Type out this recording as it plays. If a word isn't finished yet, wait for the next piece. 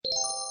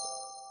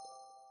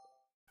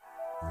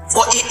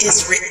For it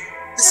is written,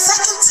 2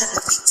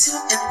 Timothy 2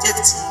 and 15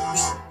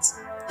 reads,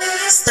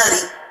 study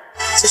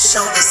to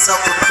show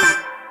yourself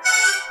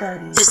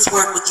approved. This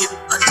word will give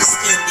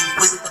understanding,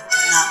 wisdom,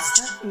 and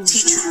knowledge.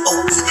 Teach you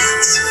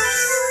obedience.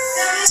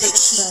 Take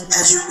heed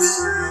as you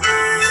read.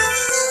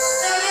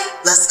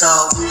 Let's go.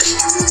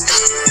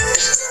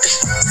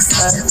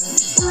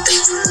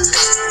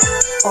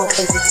 All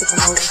praises to the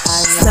Most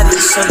High. Study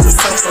to show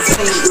yourself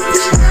approved.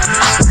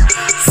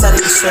 Study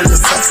to show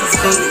yourself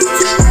approved.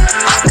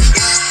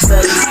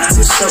 Study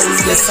to show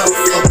yourself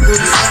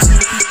approved.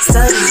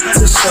 Study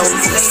to show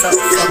yourself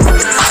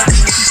approved.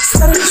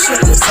 Study to show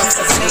yourself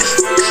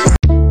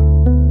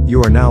approved.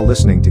 You are now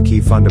listening to Key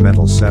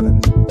Fundamentals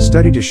 7,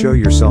 Study to Show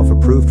Yourself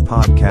Approved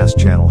podcast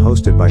channel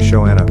hosted by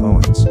Shoanna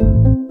Owens.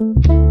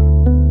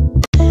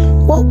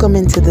 Welcome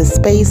into the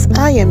space.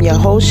 I am your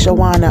host,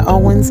 Shoanna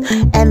Owens,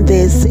 and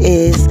this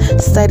is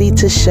Study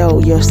to Show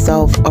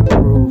Yourself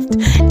Approved.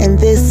 In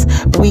this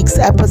week's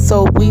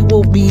episode, we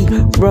will be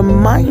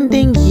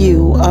reminding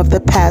you of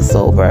the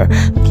Passover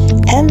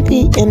and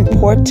the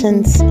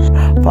importance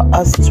for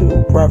us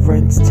to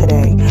reverence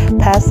today.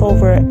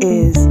 Passover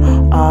is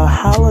a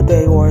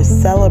holiday or a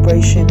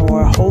celebration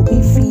or a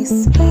holy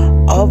feast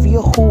of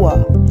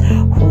Yahuwah,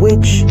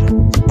 which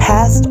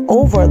passed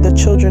over the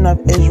children of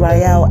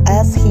Israel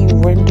as he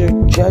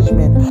rendered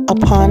judgment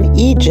upon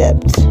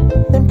Egypt.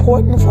 It's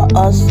important for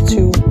us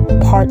to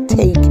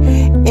partake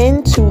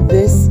into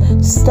this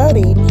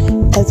study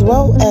as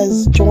well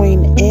as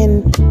join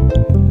in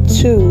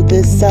to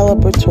this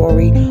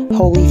celebratory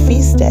holy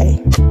feast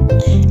day,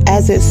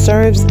 as it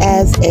serves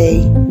as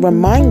a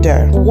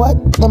reminder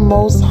what the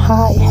Most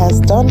High has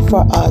done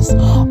for us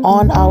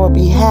on our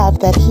behalf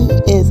that he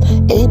is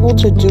able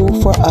to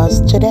do for us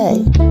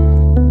today.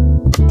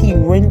 He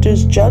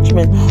renders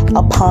judgment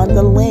upon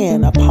the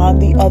land, upon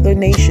the other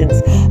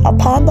nations,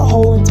 upon the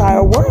whole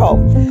entire world.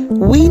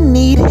 We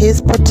need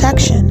his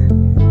protection,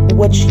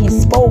 which he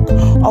spoke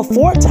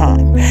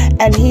aforetime,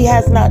 and he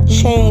has not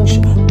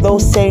changed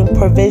those same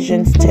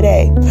provisions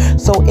today.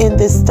 So in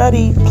this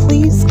study,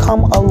 please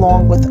come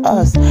along with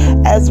us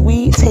as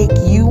we take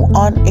you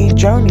on a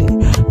journey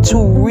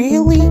to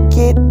really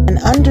get an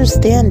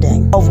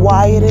understanding of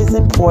why it is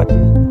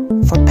important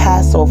for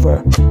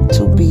Passover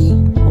to be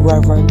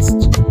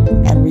reverenced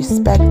and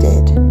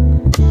respected.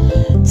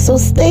 So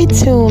stay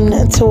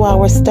tuned to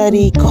our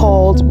study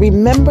called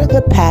Remember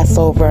the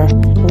Passover,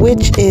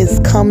 which is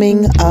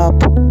coming up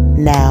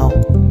now.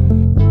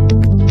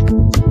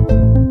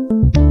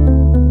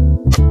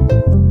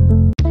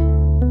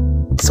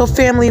 So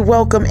family,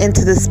 welcome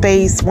into the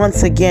space.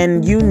 Once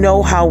again, you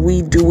know how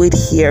we do it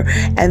here,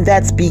 and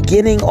that's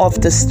beginning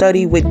off the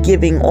study with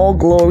giving all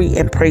glory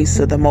and praise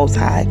to the Most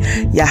High,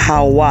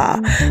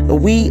 Yahweh.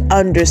 We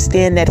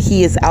understand that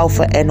he is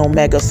Alpha and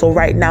Omega. So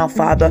right now,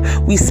 Father,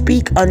 we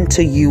speak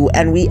unto you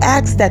and we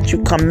ask that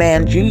you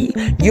command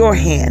your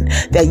hand,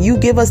 that you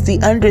give us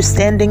the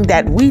understanding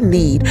that we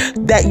need,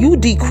 that you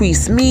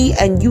decrease me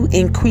and you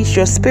increase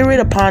your spirit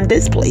upon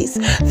this place.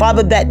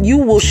 Father, that you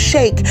will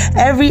shake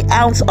every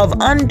ounce of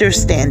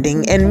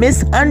understanding and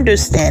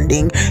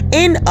misunderstanding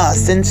in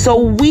us. And so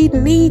we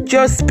need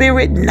your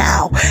spirit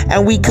now,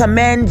 and we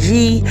command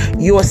ye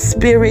your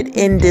spirit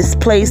in this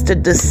place to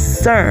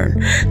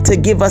discern, to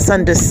give us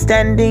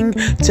understanding,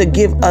 to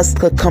give us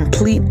the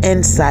complete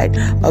insight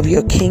of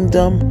your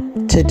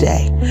kingdom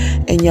today.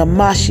 In your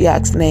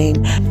Mashiach's name,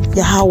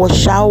 Yahweh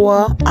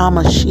Shawa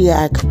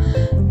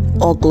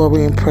Amashiach, all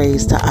glory and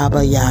praise to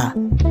Abba Yah.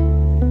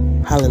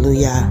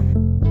 Hallelujah.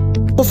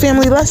 So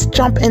family, let's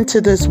jump into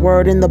this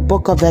word in the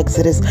book of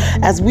Exodus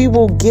as we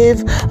will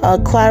give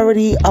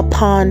clarity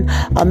upon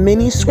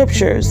many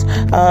scriptures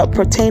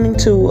pertaining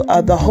to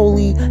the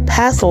holy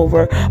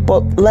Passover.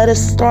 But let us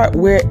start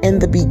where in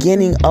the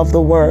beginning of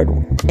the word.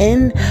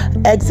 In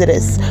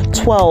Exodus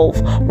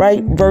 12,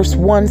 right, verse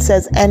 1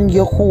 says, And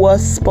Yahuwah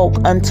spoke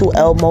unto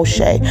El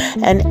Moshe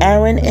and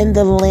Aaron in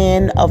the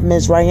land of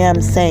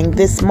Mizraim, saying,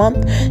 This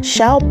month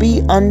shall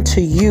be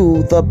unto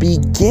you the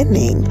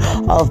beginning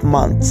of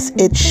months.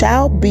 It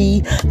shall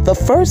be the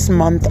first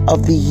month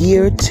of the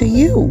year to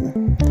you.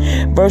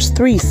 Verse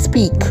 3,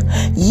 Speak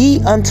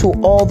ye unto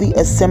all the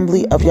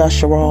assembly of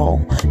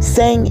Yasharal,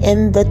 saying,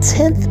 In the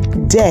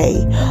 10th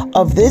day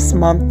of this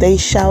month they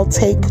shall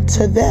take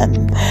to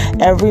them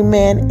every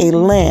man a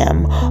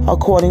lamb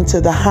according to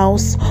the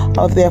house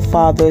of their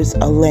fathers,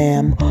 a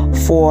lamb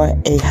for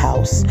a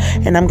house.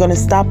 And I'm going to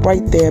stop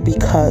right there,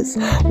 because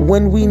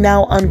when we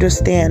now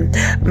understand,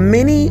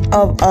 many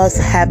of us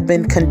have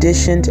been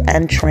conditioned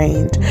and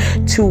trained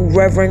to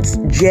reverence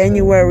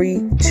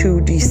January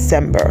to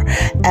December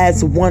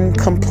as one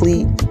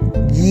complete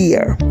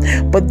year.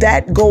 But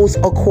that goes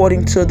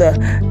according to the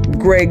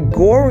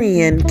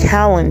Gregorian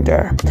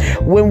calendar.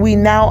 When we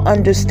now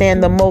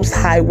understand the Most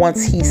High,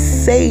 once he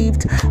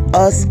saved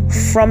us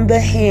from the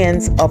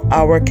hands of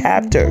our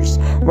captors,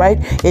 right?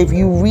 If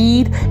you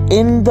read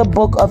in the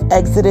book of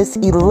Exodus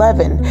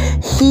 11,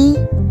 he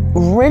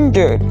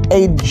rendered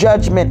a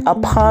judgment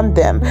upon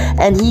them,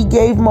 and he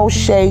gave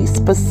Moshe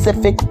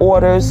specific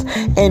orders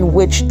in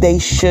which they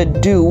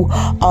should do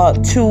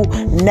to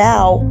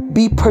now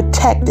be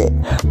protected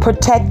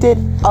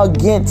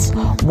against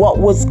what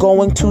was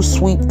going to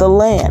sweep the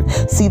land.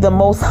 See, the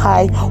Most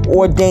High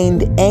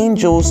ordained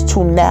angels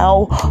to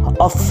now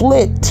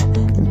afflict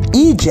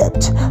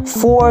Egypt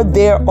for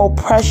their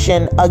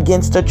oppression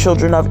against the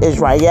children of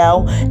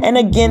Israel and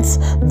against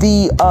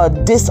the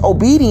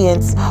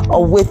disobedience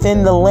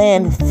within the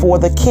land for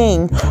the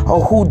king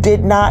who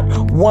did not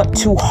want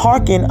to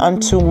hearken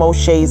unto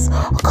Moshe's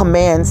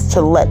commands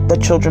to let the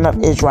children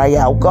of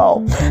Israel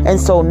go. And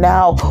so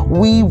now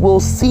we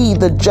will see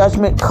the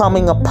judgment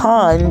coming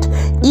upon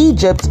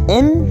Egypt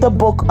in the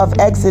book of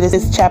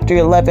Exodus, chapter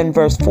 11,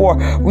 verse 4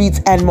 reads,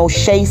 "And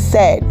Moshe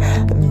said,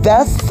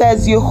 Thus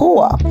says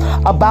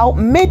Yahuwah, about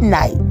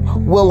midnight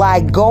will I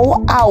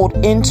go out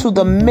into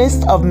the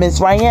midst of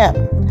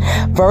Mizraim."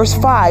 Verse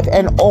 5,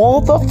 "And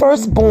all the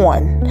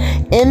firstborn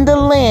in the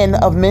land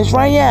of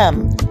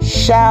Mizraim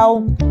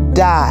shall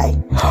die,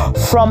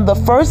 from the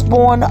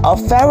firstborn of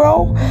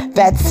Pharaoh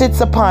that sits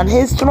upon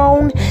his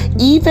throne,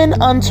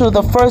 even unto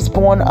the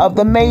firstborn of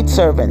the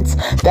maidservants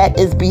that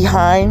is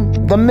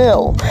behind the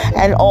mill,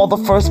 and all the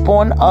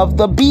firstborn of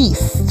the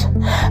beast."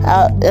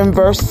 In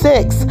verse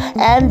 6,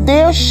 "And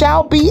there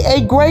shall be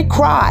a great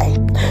cry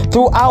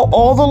throughout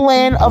all the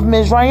land of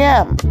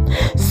Mizraim,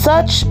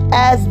 such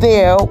as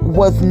there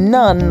was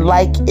none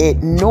like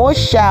it, nor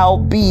shall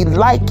be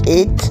like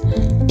it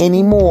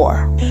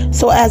anymore."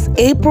 So as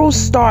April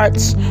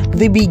starts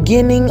the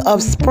beginning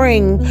of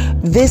spring,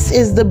 this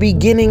is the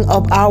beginning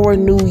of our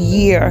new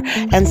year.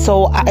 And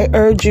so I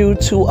urge you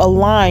to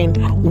align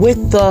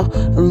with the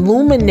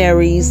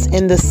luminaries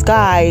in the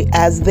sky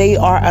as they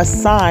are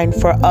assigned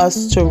for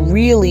us to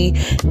really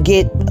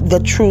get the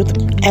truth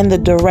and the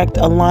direct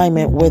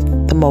alignment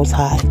with the Most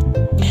High.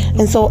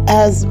 And so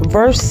as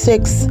verse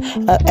 6,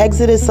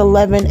 Exodus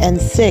 11 and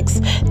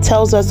 6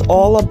 tells us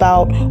all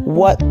about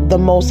what the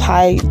Most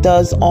High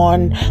does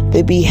on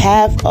the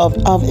behalf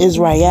of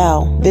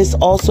Israel, this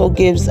also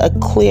gives a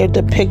clear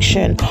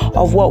depiction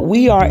of what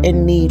we are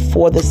in need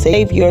for the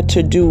Savior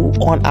to do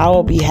on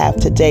our behalf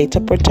today to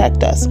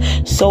protect us,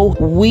 so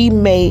we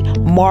may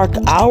mark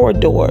our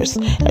doors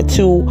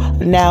to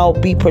now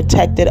be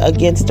protected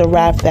against the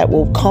wrath that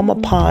will come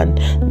upon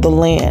the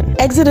land.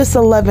 Exodus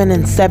 11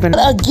 and 7,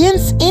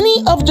 "Against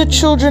any of the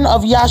children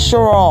of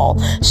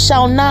Yasharal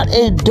shall not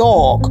a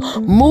dog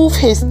move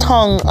his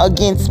tongue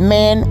against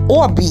man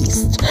or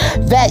beast,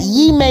 that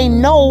ye may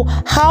know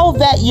how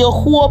that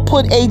Yahuwah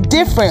put a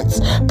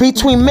difference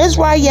between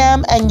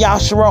Mizraim and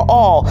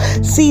Yasharal."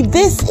 See,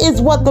 this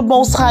is what the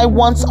Most High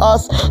wants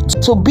us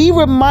to be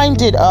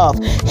reminded of.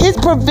 His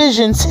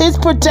provisions, his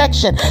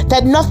protection,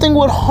 that nothing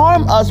would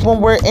harm us when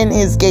we're in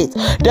his gates,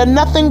 that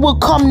nothing will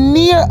come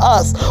near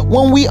us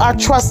when we are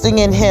trusting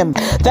in him,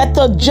 that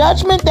the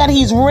judgment that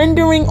he's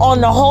rendering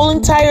on the whole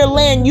entire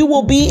land, you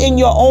will be in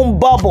your own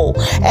bubble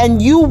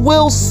and you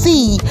will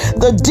see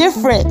the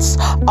difference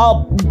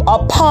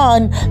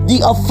upon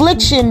the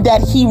affliction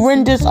that he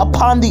renders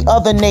upon the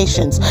other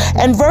nations.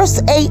 And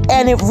verse 8,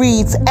 and it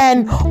reads,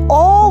 "And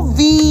all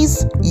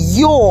these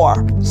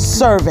your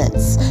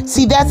servants."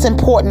 See, that's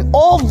important.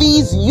 All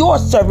these your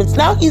servants.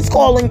 Now he's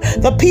calling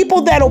the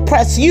people that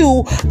oppress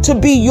you to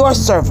be your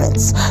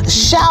servants.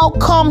 "Shall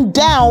come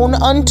down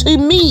unto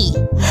me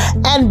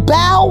and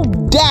bow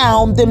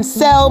down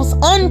themselves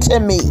unto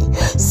me,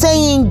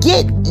 saying,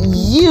 Get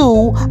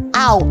you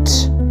out,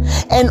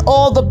 and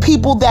all the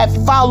people that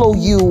follow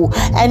you,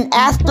 and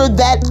after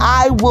that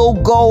I will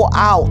go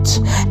out."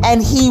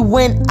 And he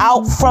went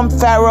out from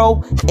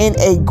Pharaoh in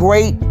a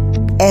great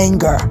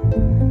anger.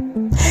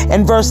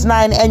 In verse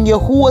 9, "And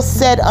Yahuwah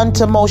said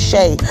unto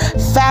Moshe,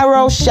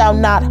 Pharaoh shall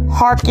not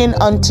hearken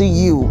unto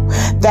you,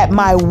 that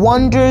my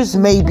wonders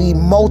may be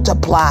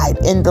multiplied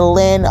in the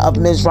land of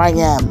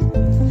Mizraim."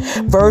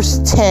 Verse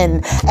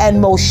 10,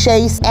 "And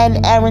Moshe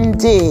and Aaron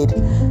did,"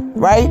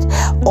 right,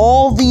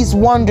 "all these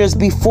wonders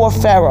before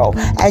Pharaoh,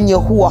 and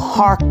Yahuwah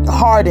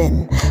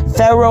hardened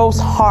Pharaoh's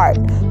heart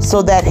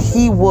so that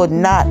he would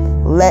not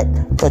let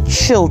the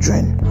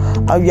children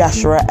of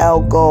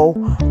Yasharal go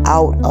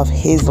out of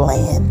his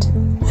land."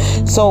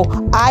 So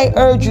I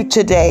urge you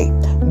today,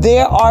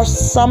 there are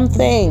some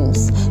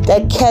things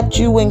that kept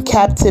you in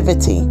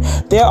captivity.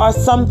 There are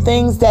some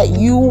things that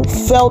you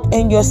felt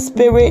in your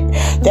spirit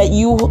that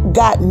you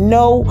got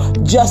no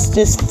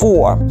justice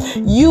for.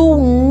 You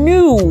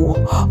knew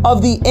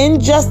of the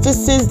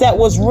injustices that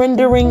was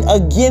rendering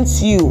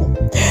against you.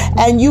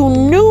 And you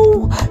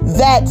knew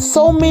that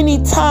so many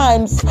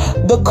times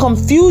the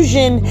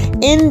confusion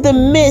in the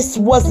midst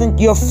wasn't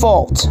your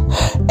fault.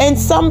 And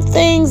some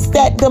things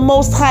that the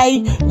Most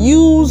High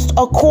used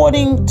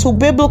according to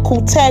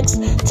biblical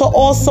text to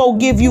also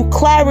give you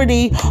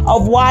clarity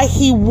of why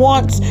he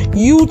wants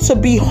you to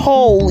be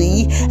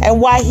holy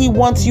and why he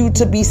wants you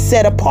to be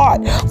set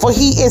apart. For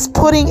he is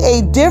putting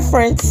a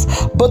difference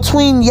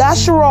between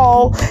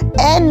Yasharal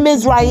and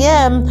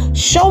Mizraim,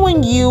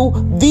 showing you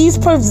these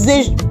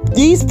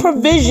These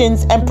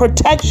provisions and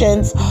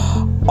protections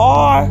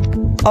are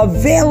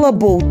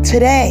available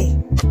today.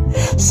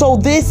 So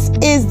this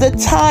is the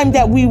time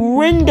that we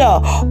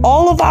render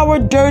all of our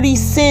dirty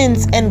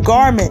sins and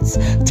garments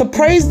to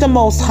praise the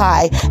Most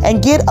High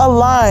and get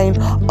aligned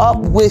up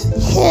with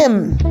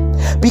Him.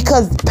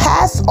 Because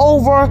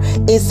Passover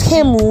is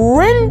Him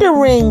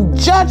rendering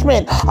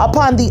judgment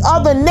upon the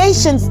other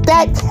nations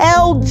that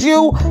held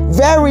you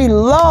very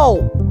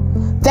low,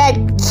 that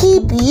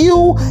keep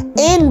you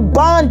in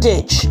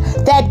bondage,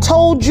 that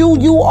told you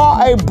you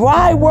are a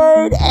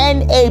byword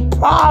and a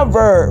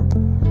proverb.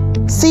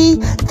 See,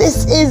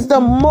 this is the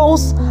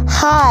Most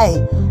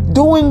High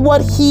doing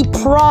what He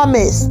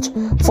promised,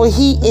 for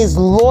He is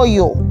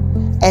loyal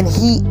and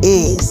He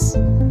is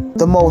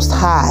the Most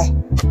High,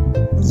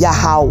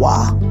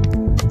 Yahweh.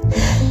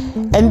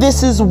 And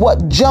this is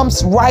what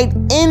jumps right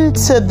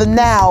into the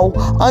now,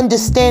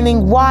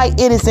 understanding why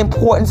it is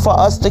important for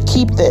us to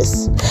keep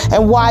this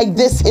and why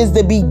this is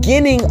the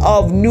beginning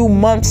of new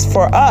months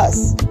for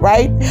us,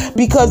 right?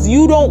 Because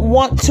you don't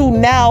want to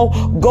now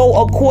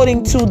go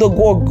according to the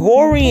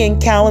Gregorian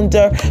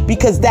calendar,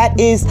 because that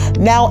is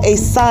now a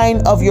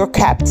sign of your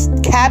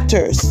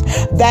captors.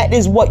 That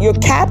is what your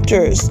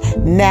captors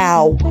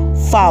now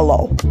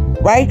follow.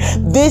 Right?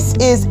 This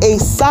is a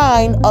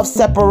sign of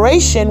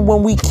separation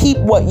when we keep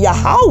what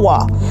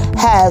Yahweh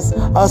has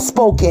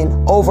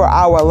spoken over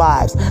our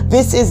lives.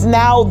 This is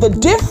now the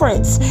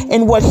difference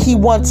in what He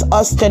wants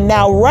us to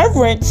now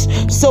reverence,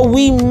 so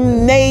we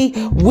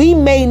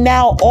may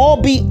now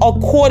all be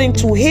according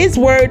to His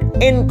word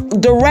in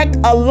direct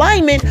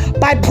alignment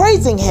by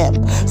praising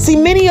Him. See,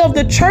 many of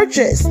the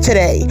churches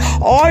today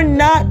are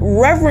not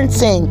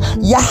reverencing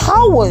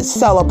Yahweh's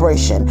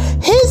celebration,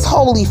 His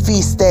holy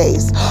feast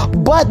days,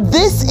 but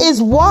this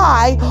is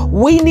why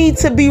we need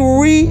to be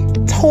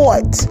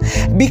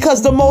retaught,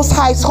 because the Most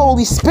High's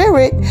Holy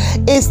Spirit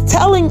is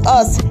telling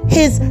us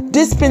His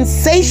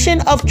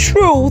dispensation of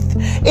truth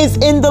is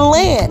in the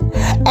land,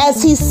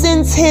 as He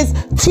sends His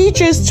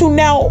teachers to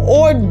now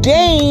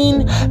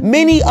ordain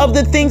many of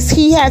the things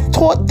He has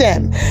taught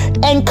them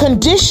and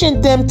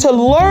conditioned them to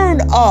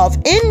learn of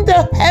in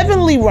the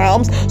heavenly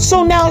realms.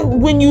 So now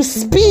when you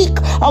speak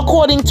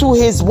according to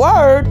His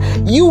word,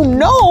 you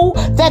know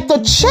that the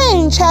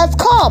change has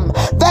come,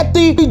 that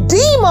the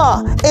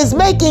Redeemer is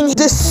making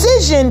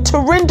decision to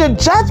render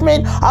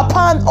judgment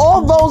upon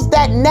all those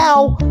that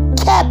now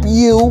kept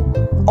you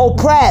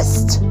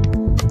oppressed,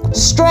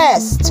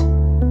 stressed,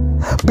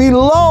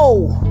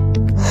 below,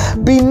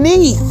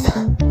 beneath.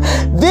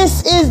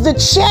 This is the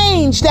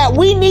change that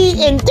we need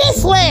in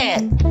this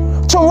land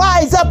to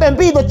rise up and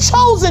be the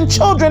chosen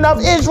children of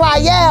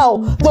Israel,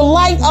 the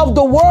light of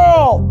the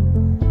world,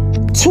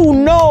 to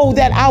know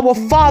that our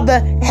Father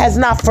has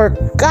not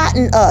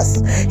forgotten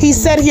us. He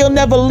said He'll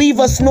never leave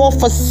us nor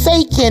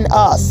forsaken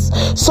us.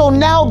 So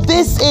now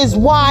this is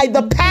why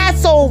the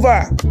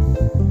Passover,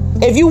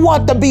 if you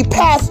want to be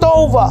passed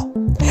over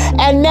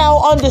and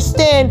now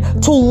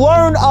understand to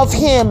learn of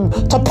Him,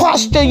 to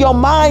posture your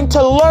mind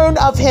to learn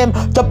of Him,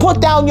 to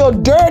put down your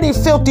dirty,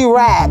 filthy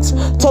rags,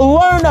 to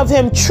learn of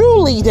Him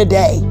truly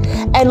today,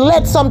 and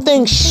let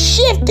something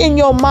shift in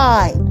your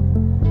mind.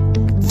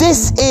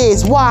 This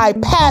is why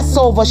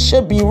Passover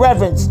should be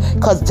reverenced,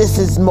 because this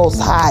is Most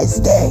High's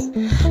day.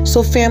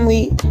 So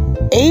family,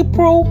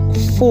 April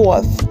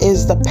 4th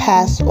is the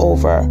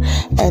Passover,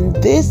 and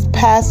this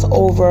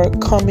Passover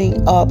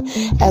coming up,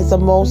 as the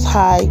Most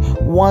High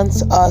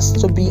wants us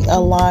to be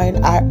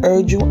aligned, I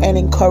urge you and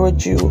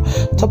encourage you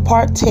to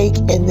partake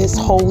in this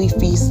holy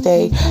feast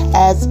day,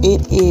 as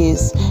it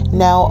is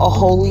now a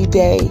holy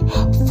day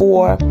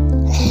for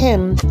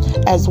Him,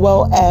 as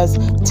well as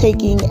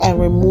taking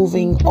and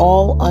removing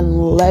all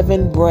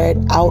unleavened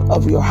bread out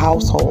of your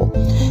household.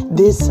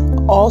 This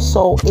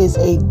also is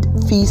a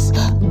feast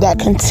that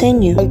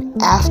continues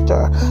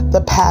after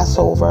the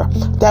Passover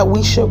that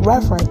we should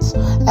reference,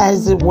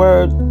 as the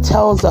word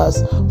tells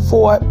us,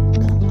 for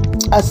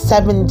a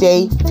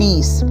 7-day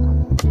feast.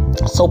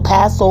 So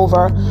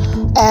Passover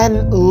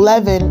and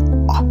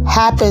leaven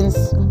happens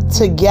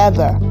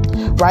together,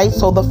 right?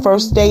 So the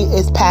first day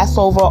is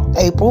Passover,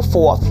 April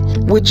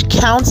 4th, which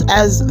counts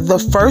as the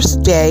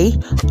first day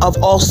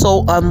of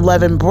also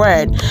unleavened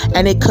bread,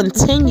 and it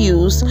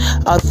continues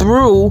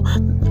through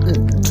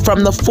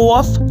from the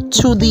 4th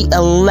to the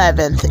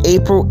 11th,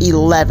 April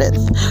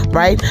 11th,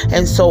 right?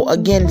 And so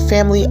again,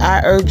 family,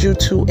 I urge you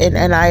to,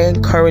 and I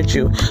encourage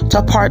you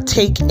to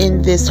partake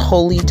in this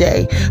holy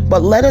day.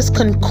 But let us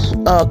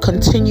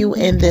continue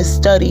in this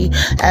study,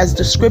 as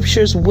the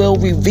scriptures will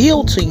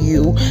reveal to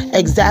you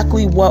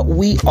exactly what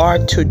we are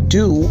to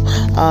do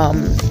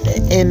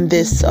in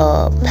this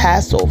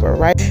Passover,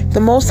 right?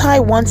 The Most High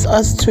wants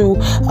us to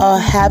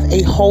have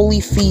a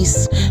holy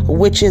feast,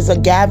 which is a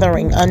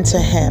gathering unto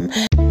Him.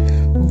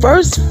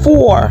 verse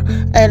 4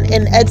 and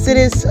in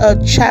Exodus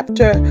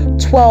chapter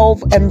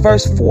 12 and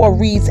verse 4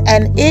 reads,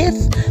 "And if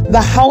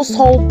the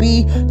household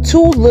be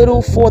too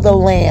little for the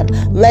lamb,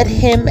 let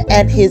him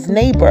and his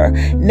neighbor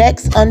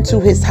next unto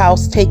his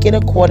house take it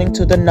according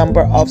to the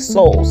number of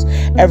souls,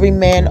 every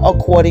man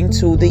according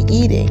to the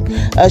eating,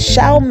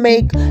 shall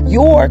make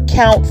your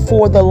count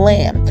for the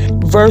lamb."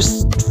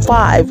 Verse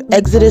 5,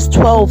 Exodus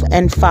 12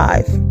 and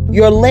 5.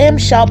 "Your lamb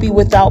shall be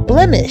without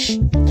blemish,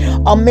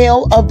 a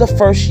male of the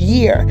first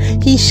year.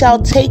 He shall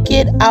take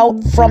it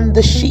out from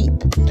the sheep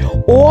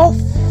or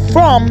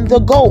from the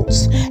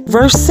goats."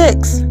 Verse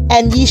 6,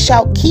 "And ye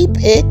shall keep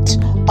it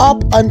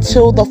up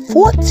until the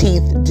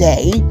 14th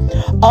day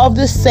of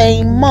the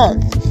same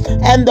month,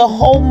 and the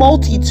whole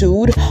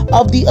multitude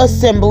of the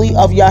assembly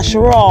of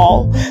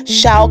Yasharal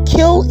shall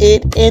kill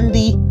it in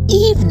the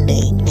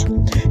evening."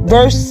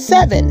 Verse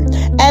 7,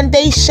 "And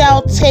they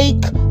shall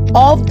take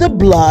of the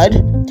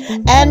blood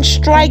and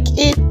strike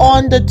it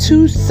on the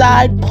two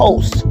side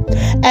posts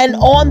and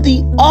on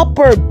the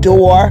upper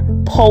door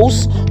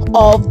posts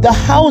of the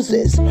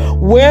houses,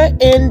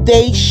 wherein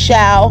they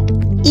shall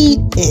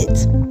eat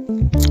it."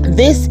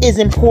 This is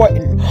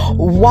important.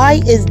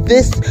 Why is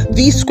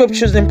these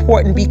scriptures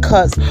important?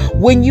 Because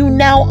when you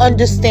now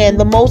understand,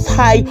 the Most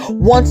High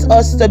wants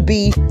us to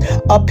be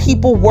a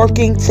people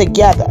working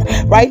together,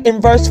 right?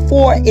 In verse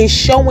 4 is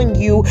showing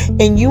you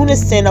in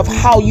unison of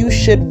how you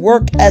should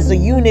work as a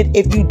unit.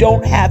 If you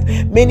don't have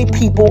many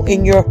people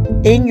in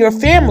your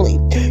family,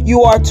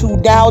 you are to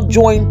now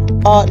join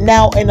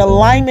now in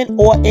alignment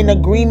or in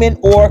agreement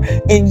or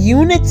in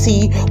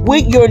unity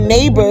with your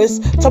neighbors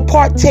to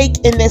partake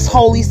in this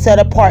holy set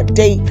apart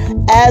date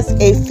as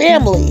a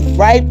family,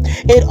 right?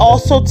 It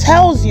also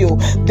tells you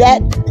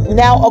that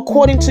now,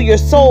 according to your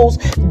souls,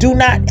 do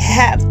not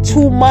have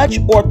too much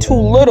or too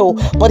little,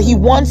 but he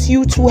wants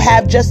you to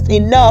have just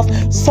enough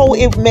so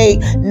it may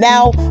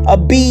now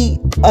be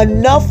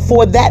enough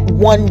for that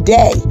one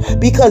day,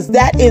 because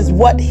that is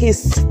what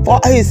his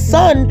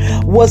son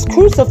was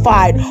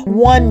crucified,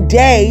 one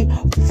day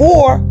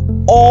for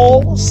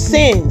all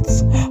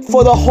sins,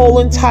 for the whole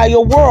entire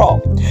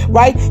world,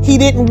 right? He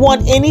didn't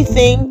want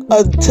anything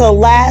to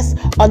last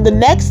on the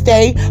next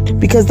day,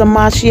 because the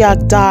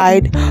Mashiach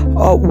died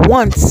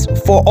once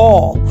for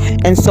all,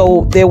 and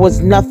so there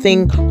was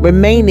nothing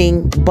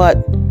remaining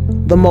but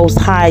the Most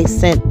High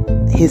sent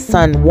his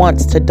son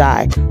once to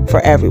die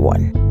for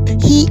everyone.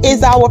 He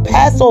is our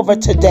Passover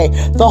today,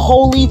 the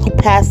holy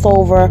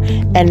Passover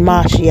and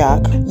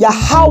Mashiach,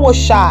 Yahweh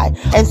Shai.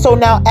 And so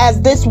now,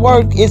 as this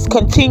word is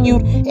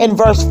continued in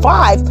verse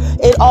 5,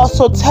 it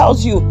also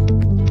tells you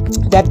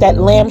that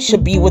lamb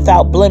should be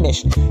without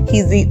blemish.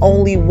 He's the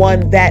only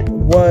one that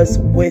was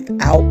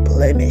without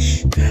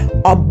blemish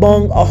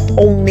among a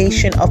whole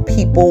nation of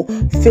people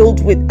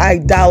filled with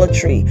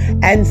idolatry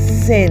and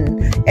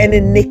sin and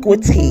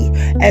iniquity.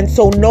 And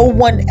so no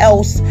one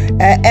else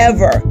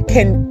ever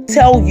can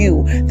tell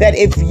you that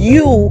if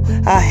you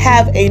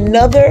have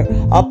another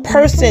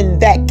person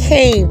that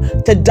came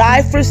to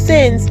die for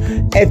sins,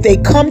 if they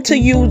come to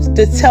you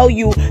to tell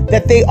you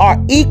that they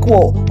are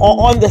equal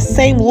or on the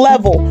same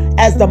level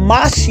as the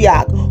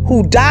Mashiach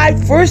who died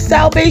for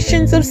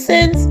salvations of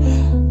sins,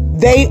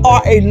 they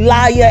are a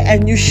liar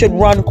and you should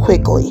run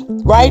quickly,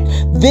 right?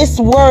 This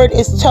word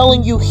is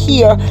telling you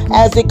here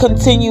as it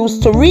continues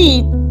to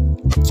read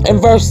in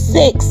verse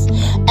 6,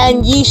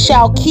 "And ye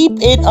shall keep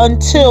it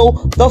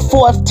until the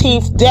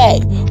 14th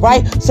day,"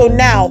 right? So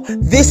now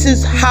this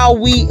is how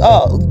we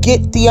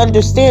get the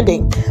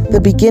understanding. The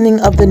beginning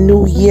of the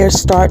new year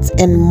starts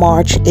in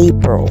March,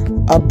 April,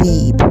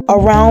 Abib,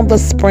 around the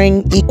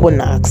spring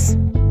equinox,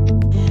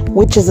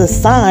 which is a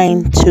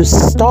sign to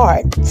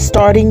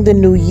starting the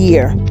new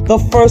year, the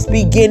first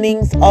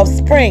beginnings of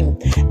spring.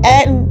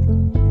 And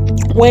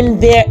when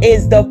there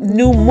is the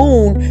new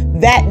moon,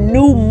 that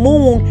new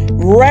moon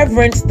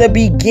reverence the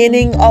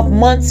beginning of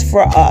months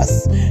for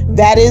us.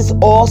 That is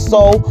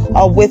also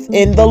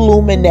within the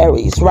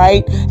luminaries,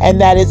 right? And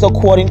that is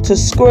according to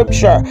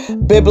scripture,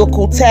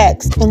 biblical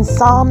text. In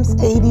Psalms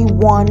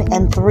 81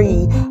 and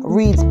 3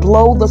 reads,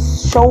 "Blow the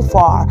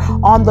shofar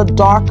on the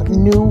dark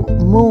new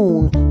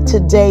moon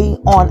today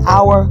on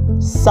our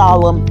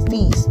solemn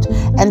feast."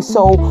 And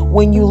so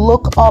when you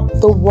look up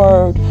the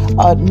word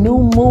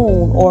new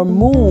moon or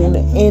moon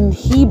in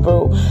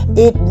Hebrew,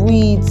 it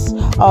reads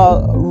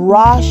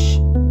Rosh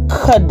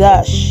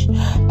Chodesh,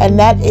 and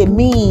that it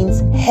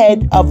means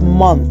head of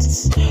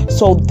months.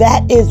 So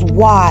that is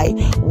why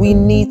we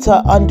need to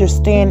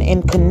understand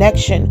in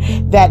connection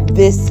that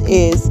this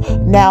is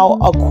now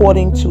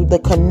according to the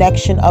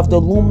connection of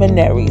the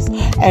luminaries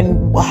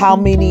and how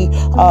many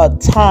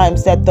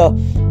times that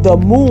the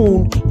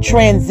moon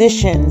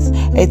transitions.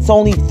 It's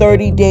only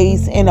 30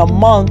 days in a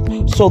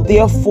month. So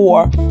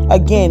therefore,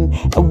 again,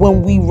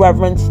 when we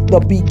reverence the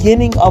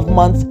beginning of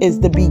months is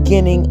the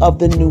beginning of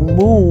the new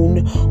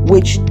moon,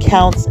 which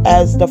counts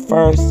as the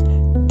first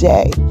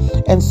day.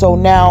 And so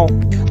now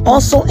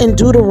Also in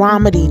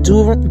Deuteronomy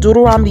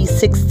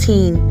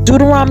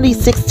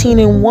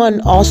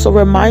 16:1 also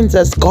reminds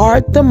us,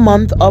 guard the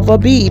month of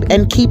Abib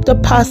and keep the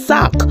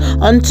Passover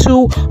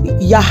unto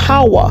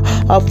Yahweh.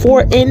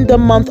 For in the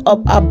month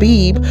of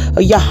Abib,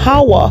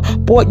 Yahweh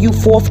brought you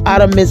forth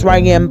out of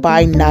Mizraim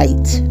by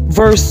night.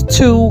 Verse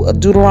 2,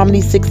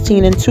 Deuteronomy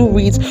 16:2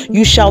 reads,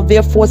 you shall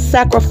therefore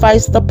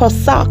sacrifice the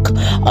Passover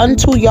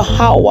unto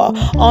Yahweh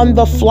on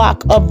the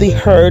flock of the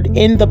herd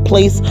in the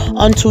place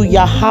unto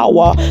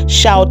Yahweh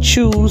shall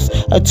choose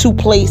to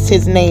place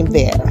his name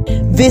there.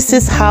 This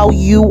is how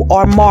you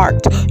are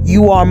marked.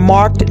 You are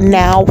marked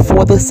now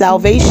for the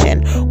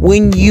salvation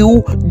when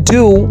you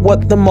do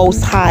what the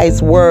Most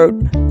High's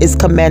word is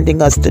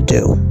commanding us to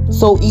do.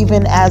 So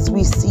even as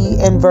we see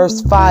in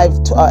verse 5,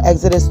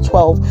 Exodus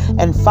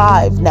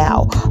 12:5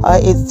 now,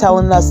 it's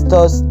telling us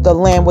the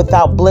lamb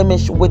without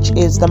blemish, which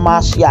is the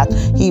Mashiach.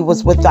 He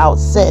was without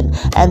sin.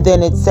 And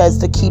then it says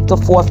to keep the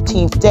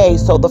 14th day.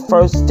 So the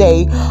first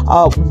day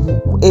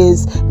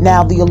is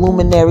now the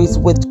luminaries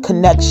with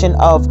connection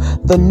of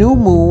the new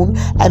moon.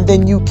 And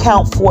then you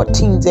count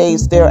 14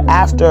 days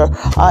thereafter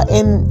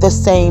in the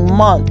same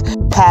month.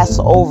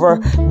 Passover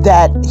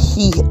that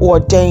he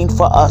ordained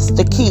for us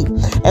to keep.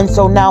 And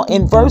so now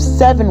in verse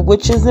 7,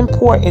 which is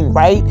important,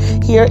 right?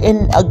 Here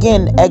in,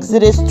 again,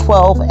 Exodus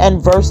 12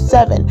 and verse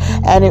 7,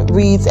 and it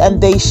reads,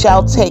 and they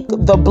shall take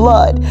the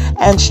blood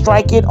and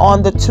strike it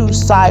on the two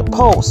side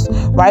posts,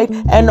 right?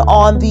 And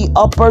on the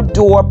upper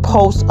door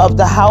posts of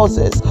the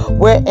houses,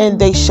 wherein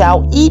they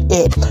shall eat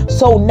it.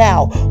 So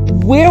now,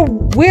 where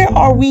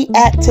are we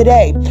at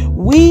today?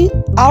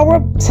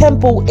 Our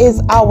temple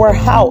is our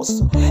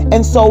house.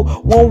 And so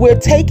when we're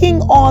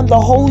taking on the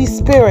Holy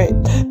Spirit,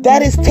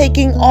 that is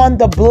taking on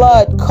the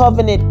blood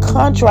covenant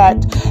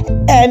contract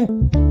and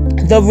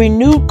the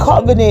renewed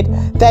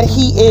covenant that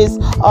he is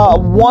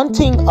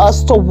wanting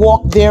us to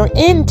walk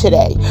therein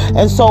today.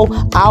 And so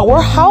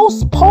our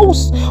house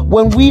posts,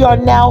 when we are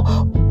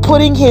now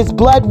putting his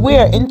blood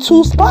where? In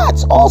two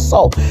spots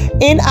also.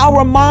 In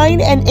our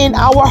mind and in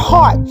our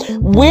heart.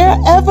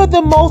 Wherever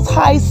the Most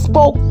High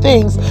spoke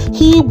things,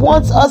 he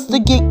wants us to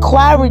get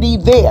clarity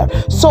there.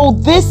 So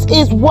this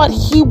is what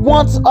he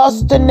wants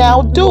us to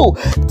now do.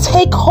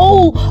 Take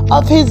hold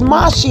of his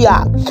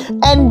Mashiach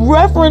and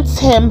reverence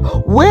him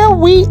where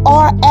we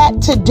are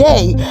at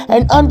today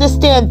and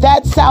understand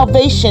that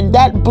salvation,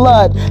 that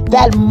blood,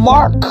 that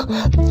mark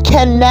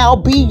can now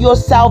be your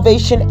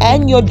salvation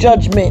and your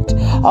judgment.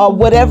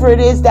 Whatever it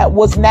is that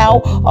was now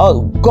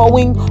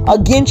going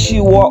against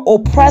you or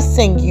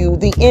oppressing you,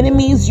 the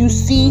enemies you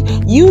see,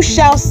 you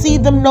shall see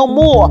them no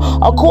more.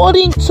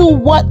 According to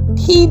what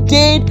he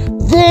did,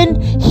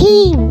 then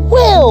he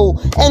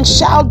will and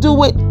shall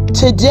do it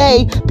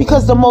today,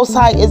 because the Most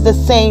High is the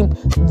same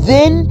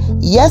then,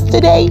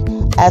 yesterday,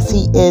 as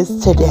he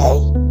is today.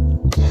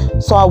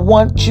 So I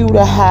want you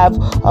to have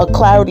a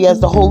clarity, as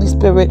the Holy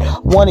Spirit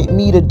wanted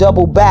me to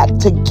double back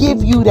to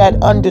give you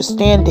that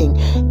understanding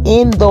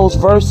in those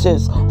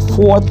verses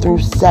 4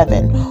 through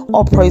 7.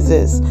 All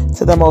praises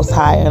to the Most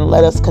High, and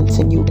let us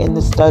continue in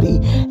the study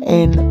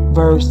in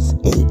verse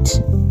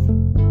 8.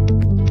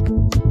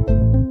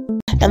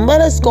 And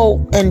let us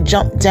go and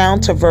jump down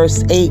to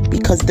verse 8,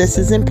 because this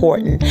is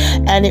important.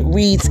 And it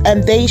reads,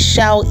 and they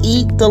shall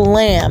eat the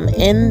lamb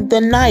in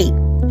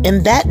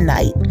that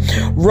night,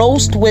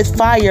 roast with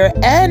fire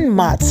and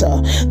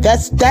matzah.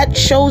 That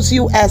shows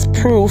you as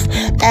proof,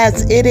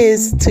 as it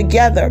is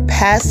together.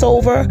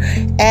 Passover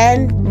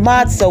and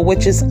matzah,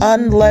 which is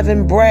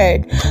unleavened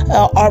bread,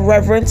 are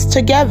reverenced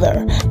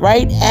together,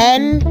 right?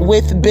 And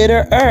with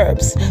bitter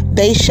herbs,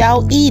 they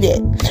shall eat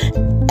it.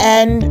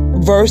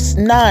 And verse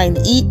 9,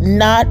 eat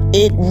not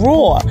it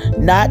raw,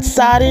 not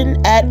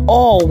sodden at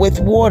all with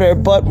water,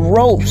 but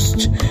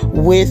roast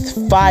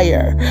with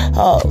fire,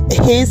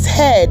 his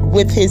head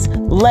with his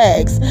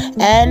legs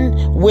and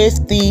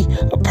with the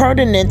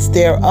purtenance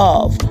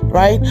thereof,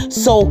 right?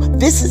 So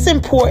this is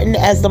important,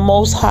 as the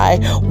Most High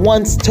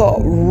wants to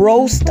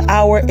roast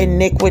our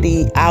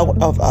iniquity out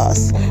of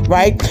us,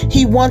 right?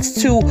 He wants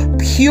to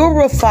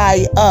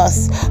purify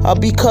us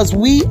because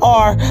we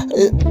are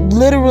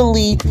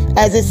literally,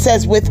 as it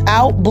says,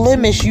 without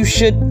blemish you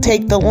should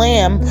take the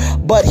lamb,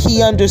 but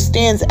he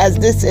understands, as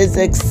this is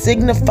a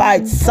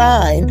signified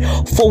sign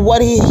for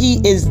what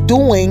he is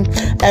doing,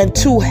 and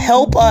to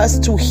help us,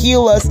 to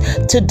heal us,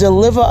 to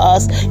deliver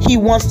us, he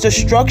wants to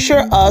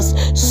structure us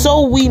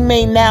so we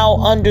may now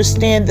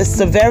understand the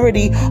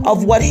severity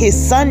of what his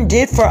son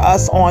did for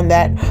us on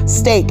that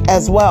stake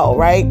as well,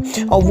 right?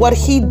 Of what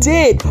he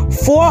did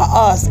for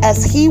us,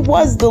 as he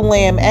was the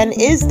lamb and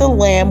is the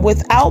lamb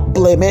without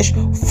blemish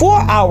for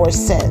our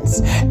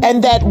sins,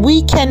 and that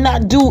we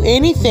cannot do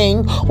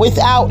anything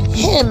without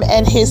him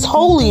and his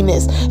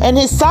holiness and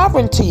his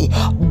sovereignty,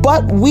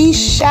 but we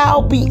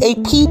shall be a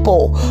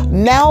people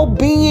now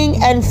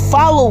being and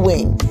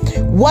following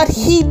what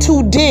he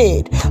too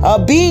did,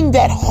 being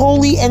that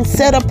holy and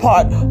set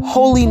apart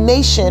holy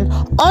nation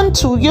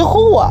unto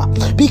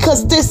Yahuwah,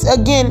 because this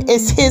again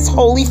is his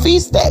holy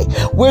feast day.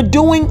 We're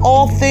doing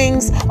all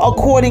things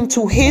according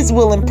to his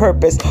will and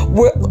purpose,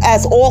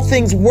 as all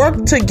things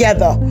work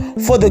together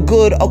for the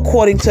good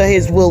according to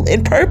his will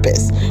and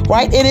purpose,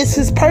 right? It is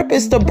his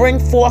purpose to bring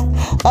forth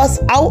us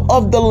out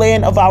of the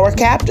land of our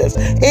captives.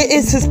 It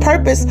is his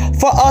purpose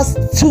for us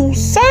to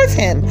serve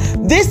him.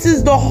 This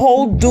is the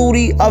whole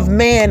duty of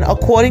man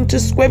according to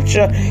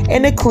scripture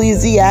in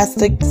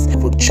Ecclesiastes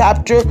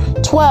chapter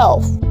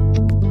 12.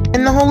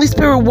 And the Holy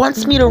Spirit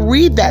wants me to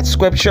read that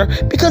scripture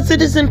because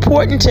it is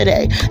important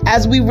today.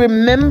 As we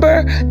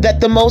remember that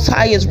the Most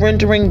High is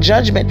rendering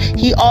judgment,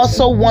 he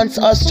also wants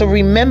us to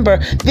remember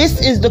this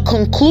is the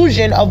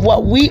conclusion of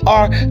what we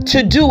are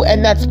to do,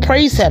 and that's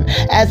praise him.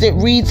 As it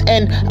reads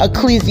in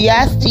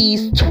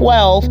Ecclesiastes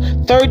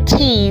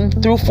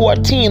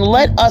 12:13-14,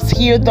 let us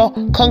hear the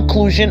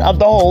conclusion of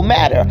the whole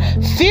matter.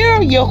 Fear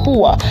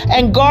Yahuwah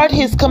and guard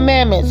his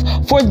commandments,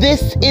 for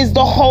this is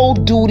the whole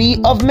duty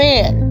of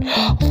man.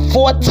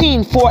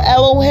 14, for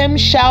Elohim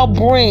shall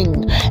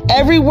bring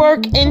every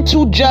work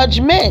into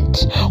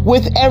judgment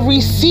with every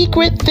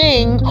secret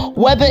thing,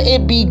 whether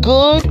it be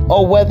good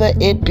or whether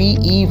it be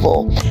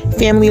evil.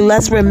 Family,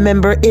 let's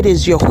remember it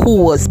is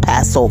Yahuwah's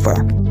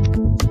Passover.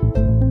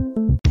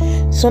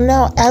 So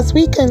now, as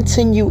we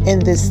continue in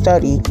this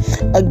study,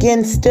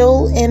 again,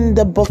 still in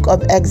the book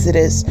of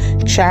Exodus,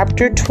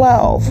 chapter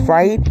 12,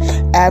 right?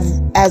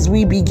 As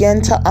we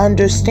begin to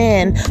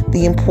understand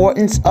the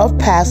importance of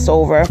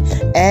Passover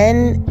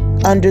and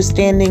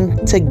understanding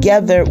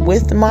together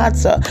with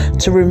matzah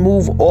to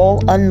remove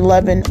all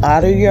unleavened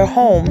out of your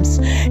homes.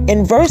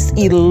 In verse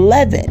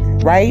 11,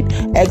 right?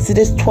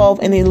 Exodus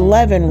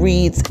 12:11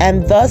 reads,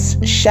 and thus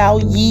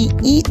shall ye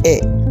eat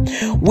it,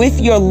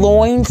 with your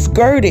loins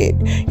girded,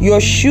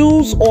 your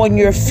shoes on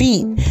your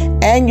feet,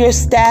 and your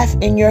staff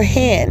in your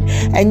hand,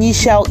 and ye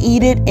shall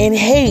eat it in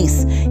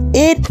haste.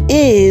 It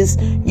is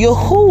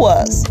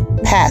Yahuwah's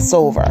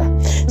Passover.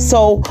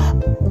 So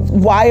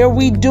why are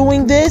we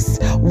doing this?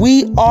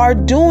 We are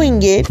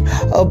doing it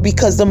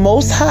because the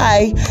Most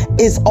High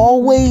is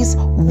always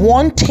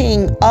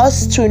wanting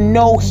us to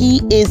know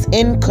he is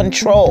in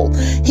control.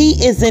 He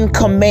is in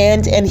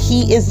command, and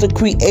he is the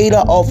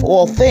creator of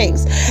all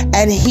things.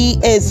 And he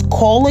is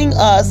calling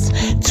us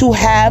to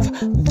have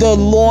the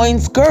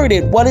loins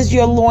girded. What is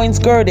your loins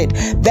girded?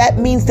 That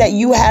means that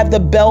you have the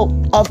belt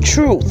of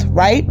truth,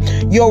 right?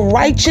 Your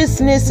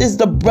righteousness is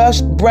the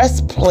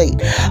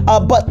breastplate.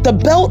 But the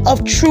belt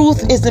of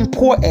truth is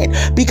important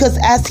because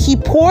as he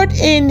poured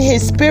in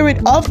his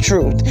spirit of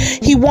truth,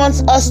 he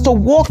wants us to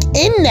walk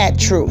in that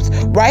truth,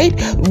 right?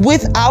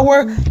 With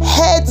our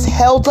heads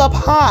held up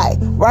high,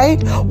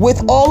 right?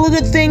 With all of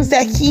the things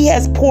that he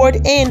has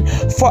poured in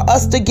for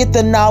us to get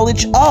the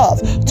knowledge of,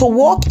 to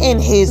walk in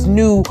his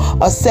new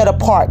set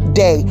apart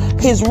day,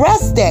 his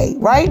rest day,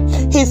 right?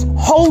 His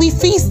holy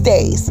feast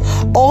days,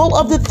 all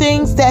of the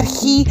things that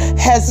he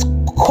has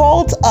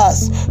called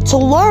us to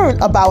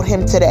learn about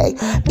him today,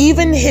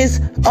 even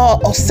his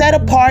set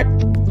apart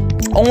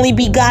only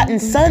begotten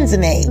son's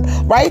name,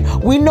 right?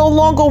 We no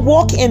longer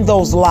walk in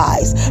those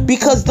lies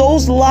because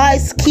those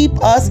lies keep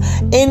us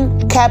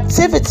in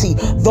captivity.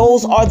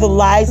 Those are the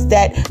lies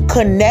that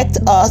connect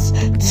us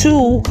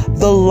to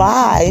the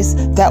lies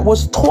that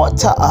was taught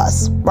to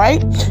us,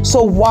 right?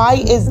 So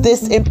why is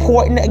this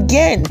important?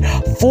 Again,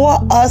 for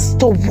us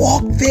to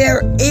walk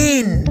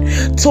therein,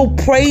 to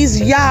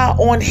praise Yah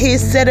on his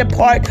set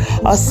apart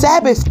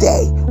Sabbath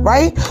day,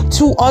 right?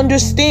 To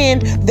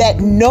understand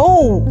that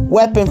no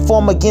weapon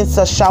formed against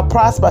us shall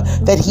prosper,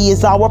 that he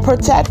is our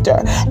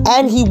protector.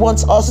 And he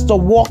wants us to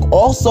walk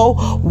also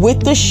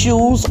with the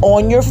shoes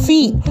on your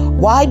feet.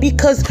 Why?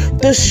 Because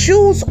the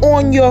shoes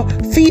on your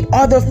feet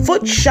are the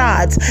foot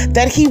shods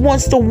that he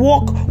want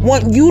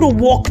you to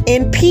walk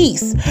in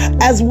peace.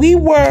 As we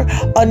were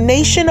a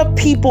nation of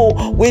people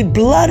with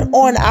blood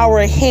on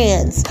our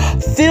hands,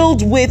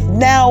 filled with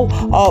now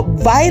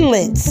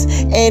violence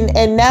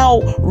and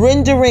now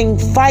rendering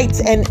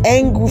fights and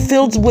anger,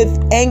 filled with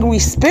angry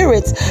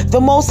spirits, the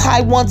Most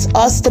High wants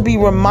us to be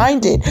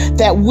reminded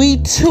that we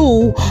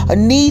too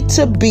need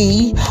to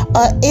be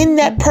in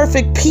that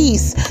perfect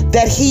peace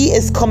that he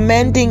is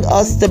commanding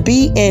us to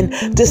be in,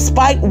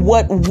 despite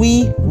what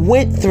we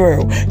went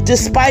through,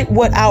 despite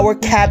what our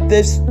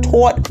captives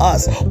taught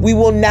us. We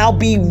will now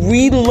be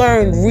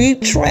relearned,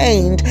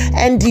 retrained,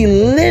 and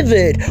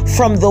delivered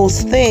from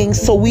those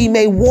things so we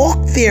may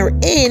walk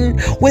therein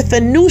with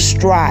a new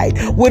stride,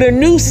 with a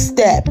new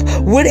step,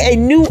 with a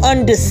new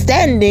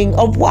understanding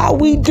of why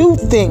we do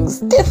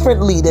things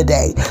differently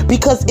today.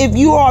 Because if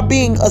you are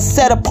being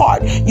set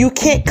apart, you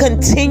can't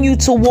continue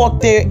to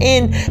walk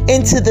therein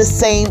into the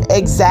same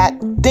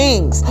exact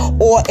things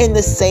or in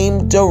the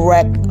same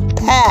direct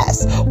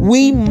pass.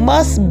 We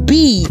must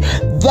be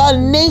the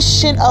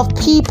nation of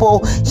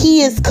people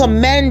he is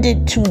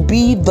commanded to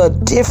be the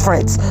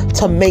difference,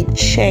 to make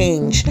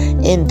change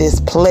in this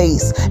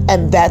place.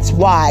 And that's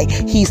why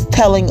he's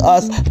telling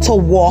us to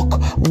walk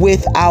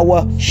with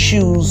our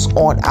shoes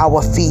on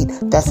our feet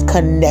that's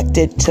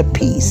connected to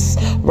peace,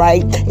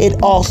 right?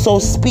 It also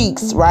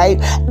speaks, right,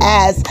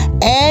 as,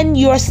 and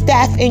your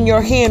staff in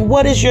your hand.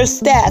 What is your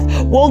staff?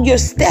 Well, your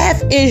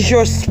staff is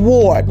your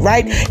sword,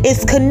 right?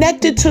 It's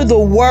connected to the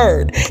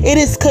word. It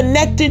is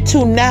connected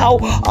to now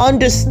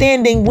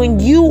understanding when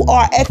you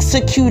are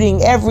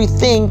executing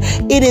everything,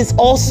 it is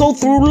also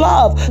through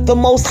love. The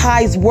Most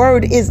High's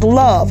word is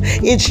love.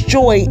 It's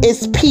joy,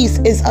 it's peace,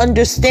 it's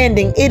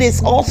understanding. It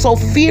is also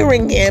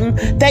fearing him,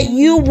 that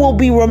you will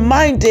be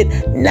reminded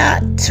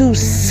not to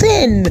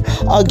sin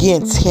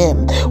against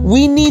him.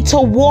 We need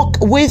to walk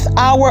with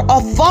our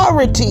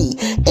authority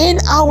in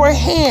our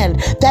hand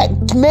that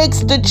makes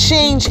the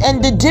change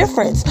and the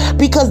difference,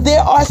 because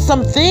there are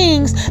some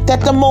things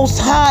that the Most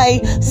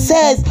High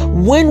says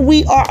when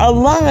we are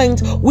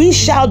aligned, we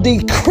shall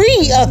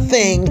decree a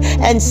thing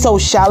and so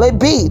shall it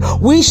be.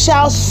 We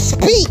shall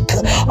speak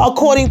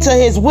according to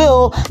his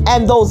will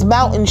and those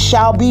mountains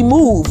shall be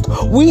moved.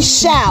 We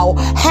shall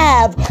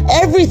have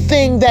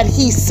everything that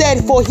he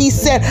said, for he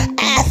said,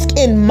 ask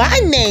in my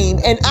name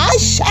and I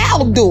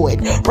shall do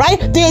it,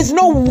 right? There's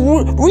no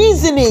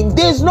reasoning.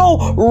 There's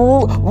no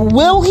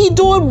will he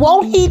do it?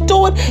 Won't he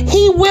do it?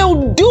 He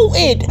will do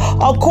it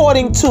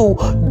according to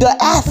the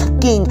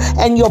asking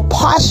and your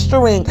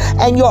posturing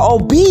and your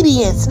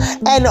obedience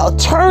and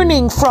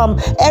turning from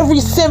every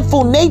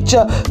sinful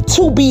nature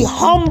to be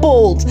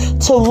humbled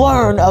to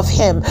learn of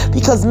him.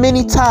 Because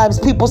many times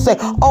people say,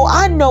 oh,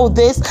 I know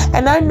this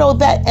and I know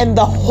that, and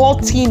the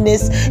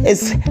haughtiness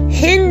is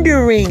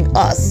hindering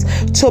us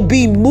to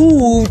be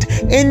moved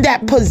in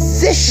that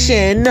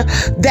position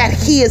that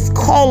he is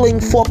calling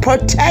for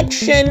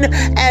protection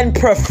and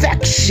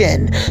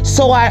perfection.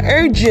 So I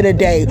urge you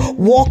today,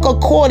 walk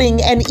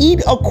according and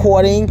eat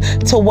according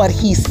to what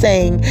he's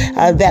saying,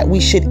 that we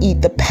should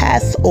eat the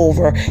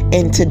Passover.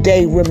 And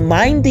today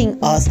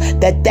reminding us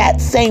that that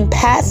same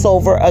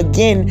Passover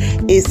again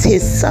is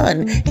his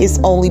son, his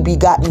only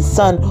begotten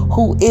son,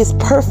 who is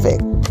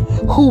perfect,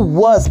 who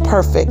was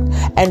perfect,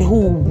 and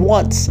who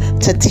wants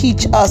to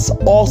teach us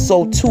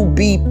also to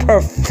be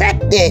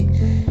perfected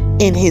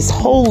in his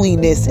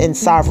holiness and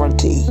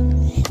sovereignty.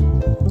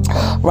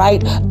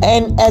 Right?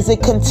 And as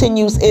it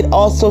continues, it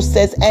also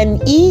says,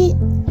 and eat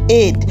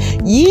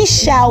it, ye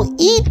shall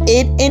eat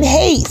it in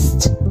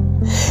haste.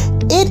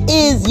 It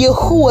is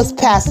Yahuwah's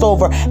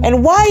Passover.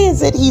 And why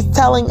is it he's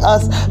telling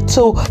us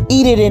to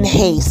eat it in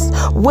haste?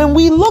 When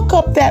we look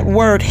up that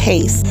word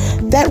haste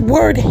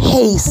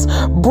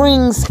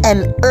brings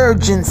an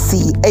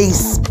urgency, a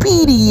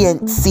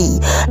expediency.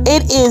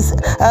 It is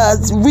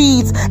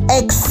reads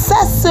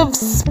excessive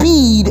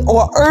speed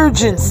or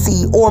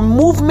urgency or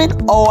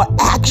movement or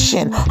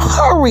action.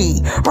 Hurry,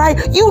 right?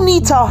 You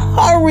need to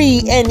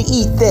hurry and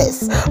eat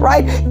this,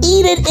 right?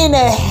 Eat it in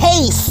a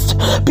haste,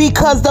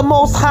 because the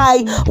Most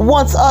High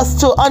wants us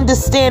to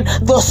understand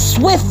the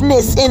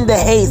swiftness in the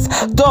haste,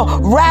 the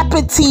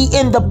rapidity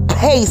in the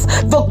pace,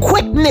 the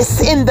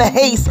quickness in the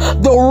haste,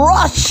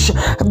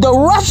 the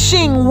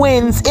rushing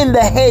winds in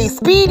the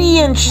haste,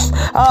 expedience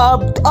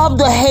of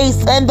the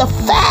haste, and the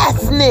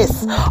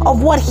fastness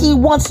of what he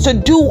wants to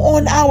do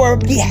on our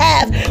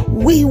behalf.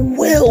 We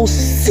will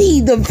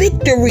see the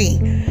victory.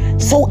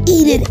 So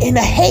eat it in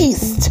a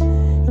haste.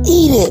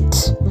 Eat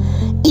it.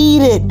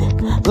 Eat it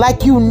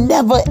like you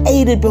never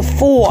ate it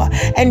before,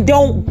 and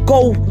don't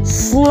go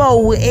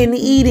slow in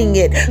eating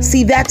it.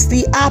 See, that's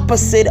the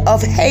opposite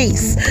of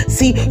haste.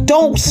 See,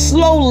 don't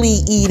slowly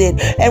eat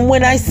it. And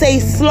when I say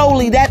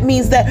slowly, that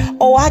means that,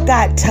 oh, I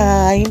got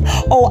time.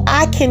 Oh,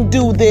 I can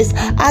do this.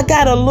 I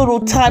got a little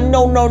time.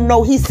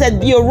 No. He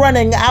said, you're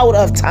running out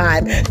of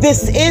time.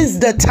 This is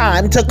the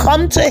time to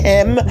come to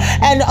him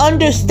and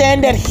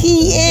understand that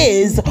he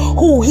is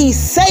who he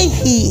say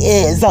he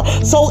is.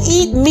 So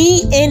eat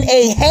me in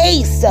a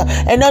haste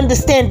and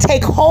understand,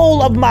 take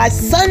hold of my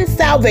son's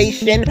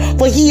salvation,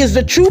 for he is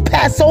the true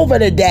Passover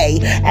today.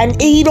 And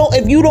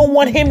if you don't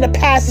want him to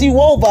pass you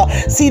over,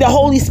 see, the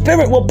Holy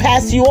Spirit will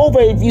pass you over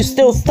if you're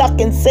still stuck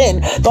in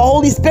sin. The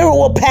Holy Spirit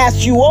will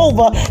pass you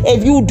over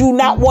if you do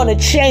not want to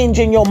change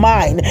in your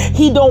mind.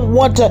 He don't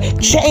want to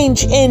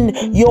change in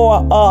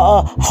your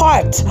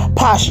heart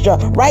posture,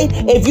 right?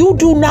 If you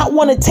do not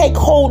want to take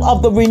hold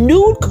of the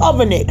renewed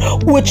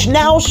covenant, which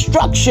now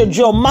structured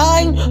your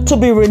mind to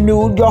be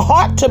renewed, your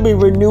heart to be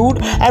renewed,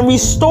 and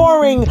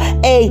restoring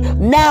a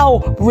now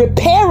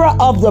repairer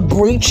of the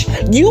breach,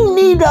 you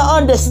need to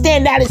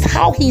understand that is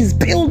how he's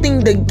building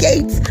the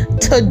gates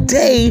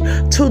today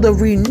to the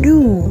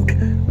renewed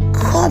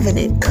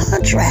covenant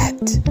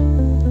contract.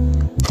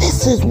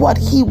 This is what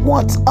he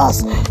wants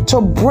us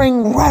to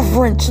bring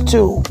reverence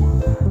to.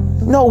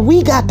 No,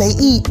 we got to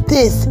eat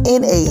this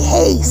in a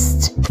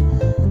haste,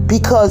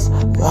 because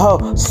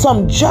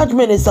some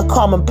judgment is a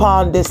coming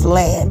upon this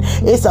land.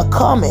 It's a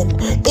coming.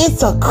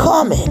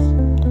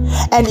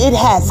 And it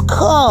has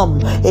come.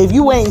 If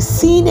you ain't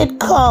seen it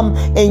come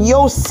in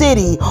your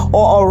city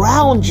or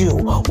around you,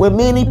 where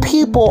many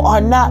people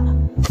are not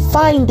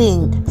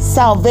finding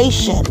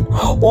salvation,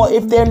 or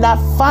if they're not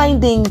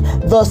finding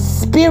the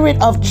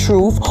spirit of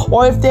truth,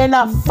 or if they're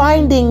not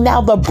finding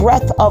now the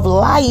breath of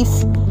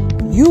life,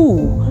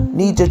 you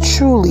need to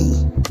truly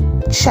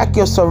check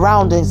your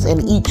surroundings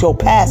and eat your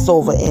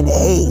Passover in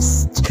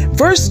haste.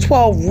 Verse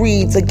 12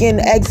 reads, again,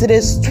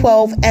 Exodus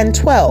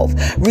 12:12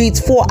 reads,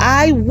 "For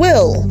I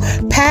will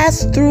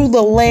pass through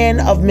the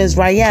land of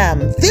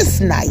Mizraim this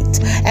night,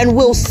 and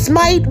will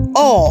smite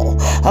all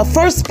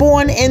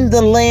firstborn in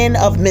the land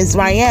of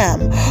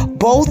Mizraim,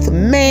 both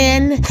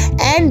man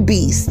and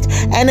beast,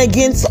 and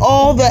against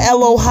all the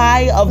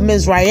Elohai of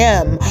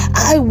Mizraim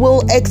I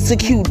will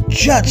execute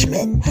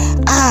judgment.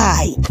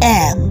 I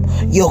am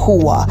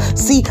Yahuwah."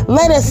 See,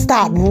 let us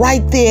stop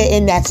right there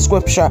in that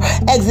scripture,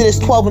 Exodus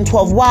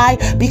 12:12. Why?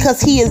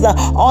 Because he is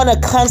on a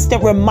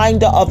constant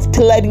reminder of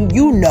letting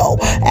you know,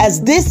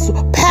 as this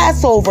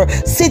Passover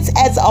sits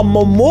as a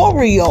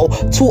memorial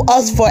to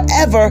us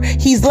forever,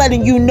 he's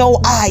letting you know,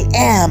 I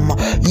am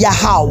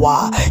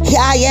Yahweh.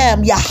 I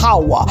am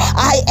Yahweh.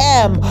 I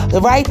am,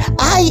 right?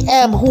 I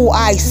am who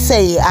I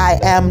say I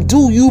am.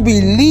 Do you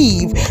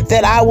believe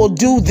that I will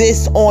do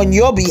this on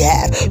your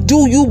behalf?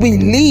 Do you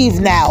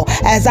believe now,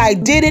 as I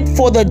did it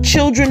for the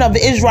children of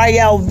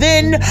Israel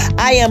then,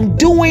 I am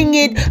doing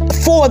it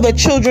for the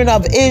children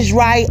of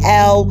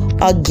Israel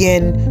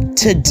again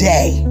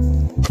today?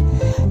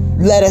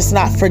 Let us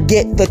not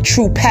forget the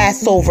true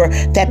Passover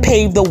that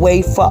paved the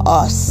way for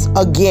us.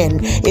 Again,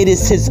 it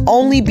is his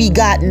only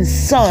begotten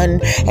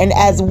son. And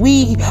as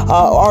we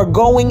are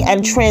going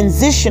and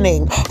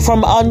transitioning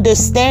from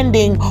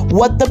understanding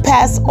what the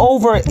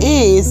Passover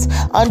is,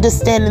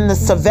 understanding the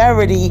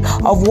severity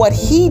of what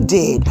he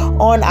did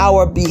on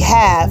our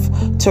behalf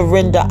to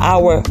render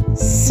our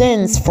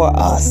sins for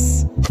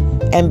us,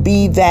 and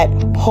be that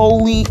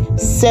holy,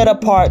 set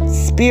apart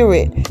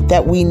spirit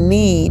that we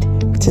need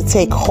to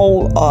take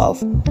hold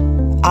of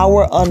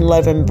our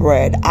unleavened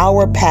bread,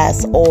 our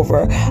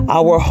Passover,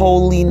 our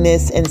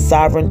holiness and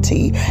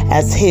sovereignty,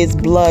 as his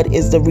blood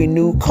is the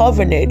renewed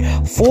covenant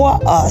for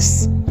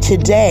us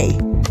today.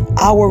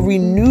 Our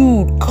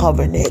renewed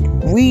covenant,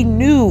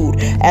 renewed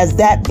as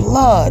that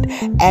blood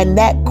and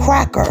that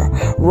cracker.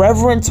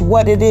 Reverence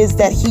what it is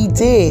that he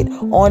did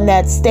on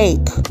that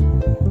stake.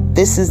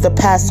 This is the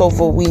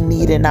Passover we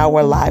need in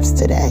our lives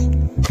today.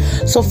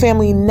 So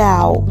family,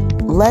 now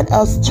let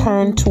us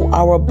turn to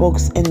our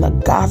books in the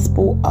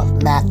Gospel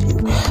of Matthew.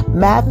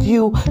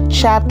 Matthew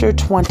chapter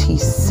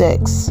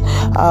 26.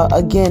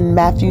 Again,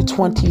 Matthew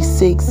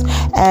 26.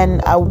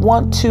 And I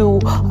want to,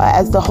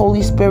 as the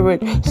Holy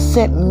Spirit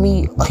sent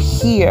me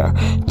here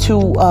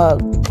to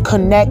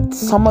connect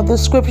some of the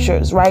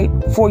scriptures, right,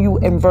 for you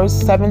in verse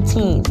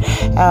 17,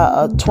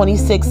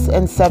 26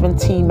 and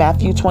 17.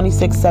 Matthew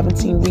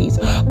 26:17 reads,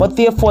 "But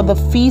therefore the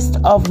feast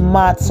of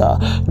Matzah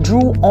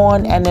drew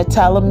on, and the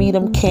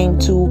Talmidim came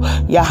to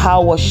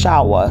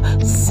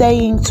Yahushua,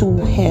 saying to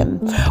him,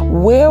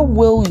 Where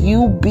will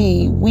you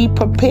be? We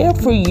prepare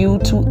for you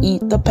to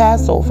eat the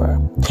Passover."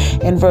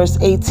 In verse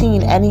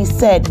 18, "And he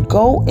said,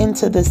 Go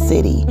into the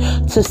city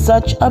to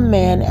such a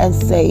man and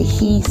say,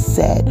 He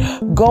said,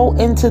 Go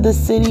into the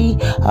city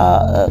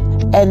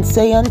and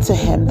say unto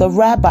him, The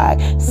Rabbi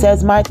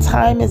says, My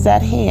time is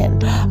at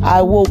hand.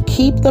 I will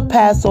keep the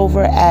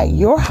Passover at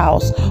your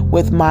house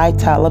with my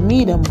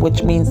Talmidim,"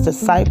 which means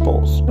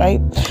disciples,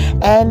 right?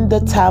 And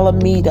the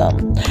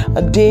Talmidim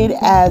did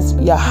as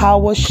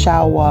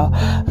Yahushua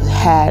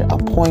had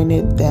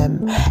appointed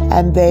them,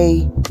 and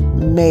they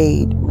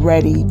made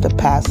ready the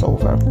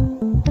Passover,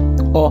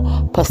 or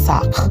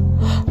Pesach,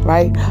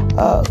 right?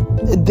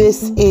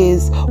 This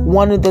is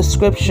one of the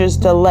scriptures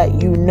to let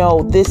you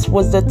know this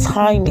was the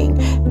timing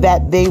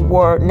that they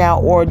were now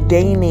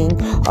ordaining,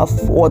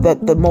 or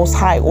that the Most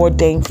High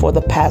ordained for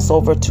the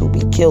Passover to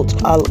be killed,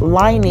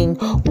 aligning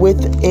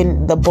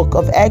within the book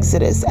of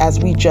Exodus, as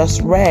we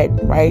just read,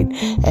 right?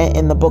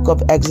 In the book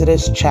of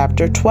Exodus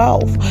chapter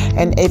 12.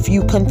 And if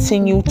you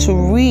continue to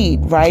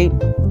read, right?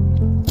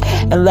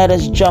 And let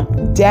us jump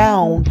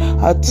down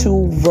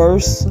to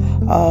verse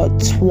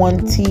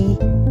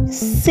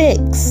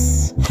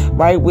 26,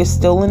 right? We're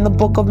still in the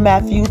book of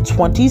Matthew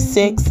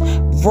 26,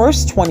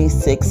 verse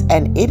 26,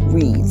 and it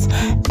reads,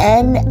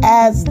 "And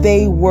as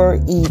they were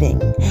eating,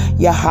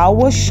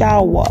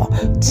 Yahushua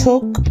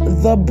took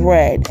the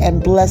bread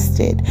and blessed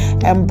it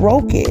and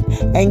broke it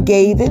and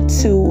gave it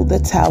to the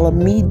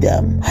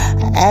Talmidim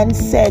and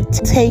said,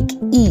 Take,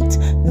 eat,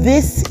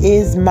 this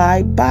is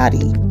my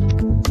body."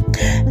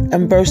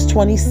 And verse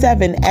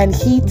 27, "And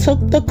he took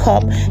the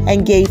cup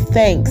and gave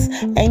thanks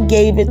and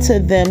gave it to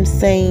them,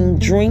 saying,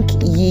 Drink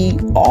ye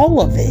all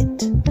of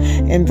it."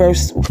 In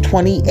verse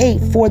 28,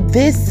 "For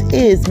this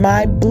is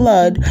my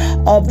blood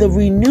of the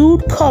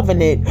renewed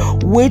covenant,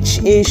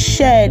 which is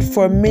shed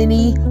for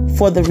many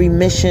for the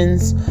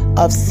remissions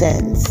of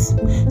sins.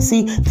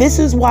 See, this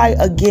is why,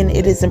 again,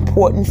 it is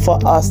important for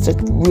us to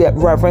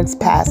reverence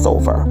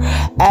Passover,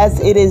 as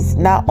it is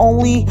not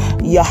only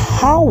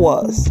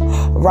Yahweh's,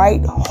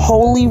 right,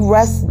 holy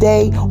rest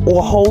day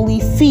or holy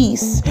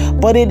feast,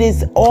 but it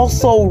is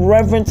also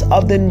reverence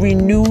of the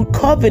renewed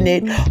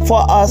covenant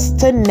for us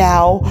to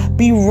now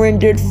be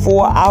rendered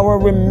for our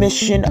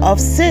remission of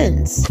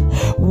sins.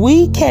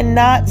 We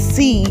cannot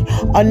see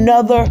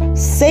another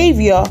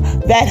Savior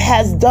that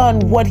has done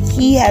what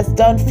he has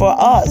done for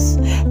us,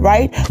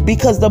 right?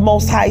 Because the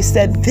Most High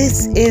said,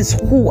 this is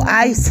who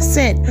I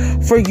sent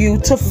for you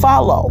to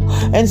follow.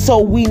 And so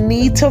we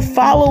need to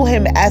follow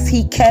him as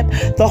he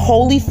kept the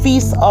holy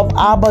feast of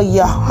Abba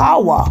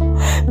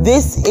Yahweh.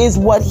 This is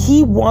what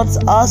he wants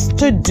us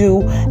to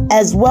do,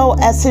 as well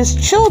as his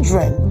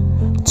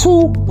children,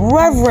 to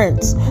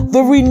reverence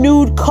the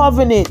renewed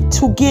covenant,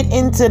 to get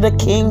into the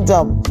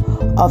kingdom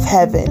of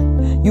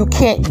heaven. You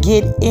can't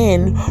get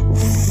in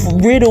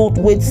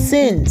riddled with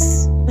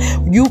sins.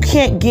 You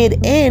can't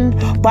get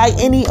in by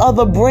any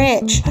other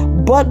branch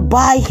but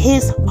by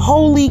his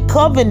holy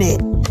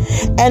covenant,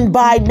 and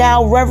by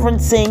now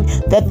reverencing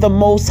that the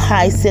Most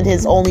High sent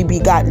his only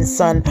begotten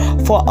Son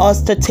for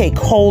us to take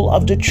hold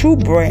of the true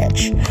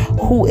branch,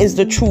 who is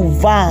the true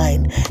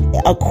vine,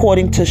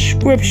 according to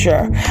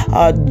Scripture,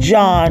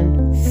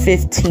 John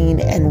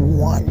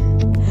 15:1.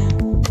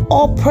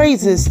 All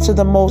praises to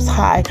the Most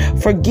High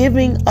for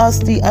giving us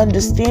the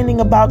understanding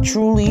about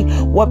truly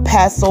what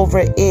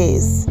Passover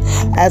is.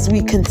 As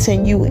we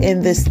continue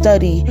in this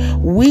study,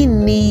 we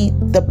need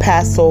the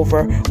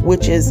Passover,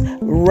 which is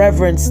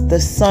reverence the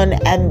Son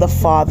and the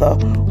Father,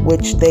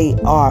 which they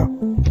are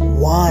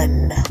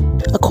one.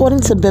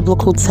 According to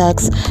biblical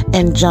text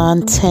in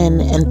John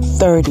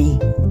 10:30.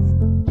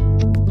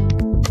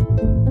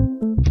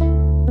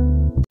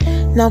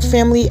 Now,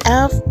 family,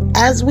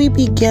 as we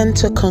begin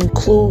to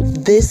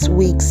conclude this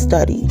week's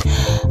study,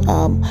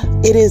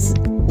 it is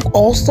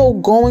also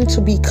going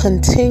to be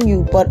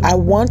continued, but I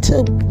want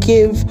to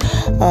give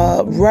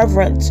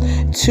reverence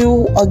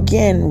to,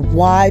 again,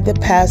 why the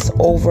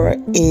Passover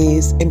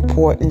is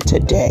important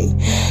today.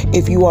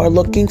 If you are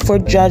looking for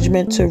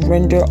judgment to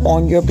render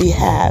on your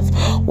behalf,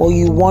 well,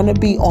 you want to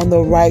be on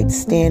the right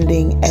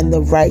standing and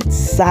the right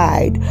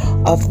side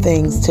of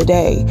things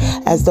today,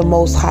 as the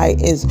Most High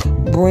is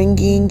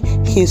bringing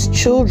his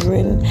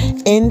children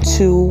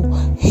into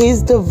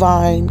his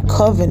divine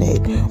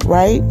covenant,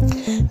 right?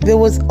 There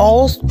was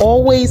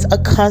always a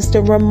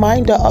constant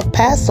reminder of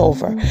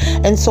Passover.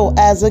 And so,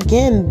 as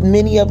again,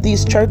 many of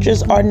these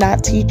churches are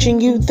not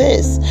teaching you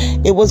this.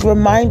 It was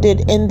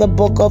reminded in the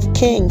book of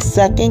Kings,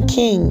 2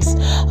 Kings,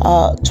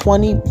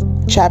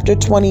 chapter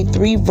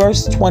 23,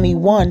 verse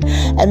 21.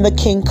 And the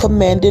king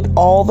commanded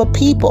all the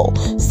people,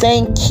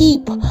 saying,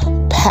 keep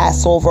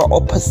Passover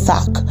or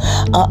Pesach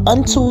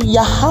unto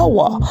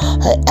Yahweh,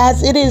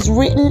 as it is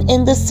written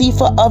in the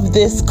Sefer of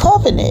this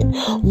covenant.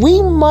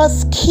 We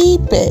must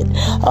keep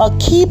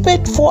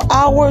it for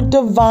our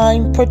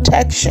divine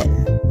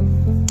protection.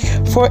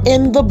 For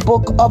in the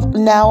book of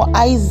now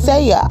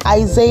Isaiah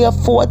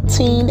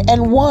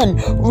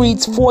 14:1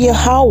 reads, for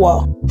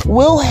Yahweh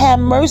will have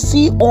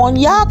mercy on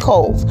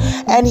Yaakov,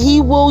 and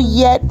he will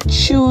yet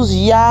choose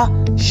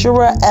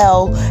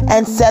Yisrael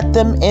and set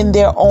them in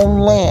their own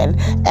land,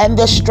 and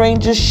the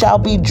strangers shall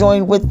be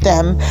joined with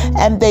them,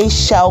 and they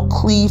shall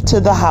cleave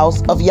to the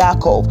house of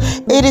Yaakov.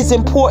 It is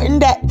important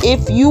that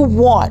if you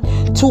want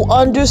to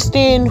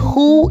understand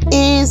who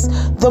is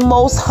the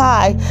Most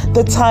High,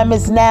 the time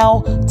is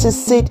now to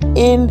sit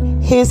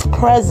in his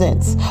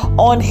presence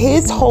on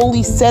his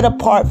holy set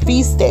apart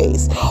feast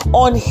days,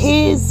 on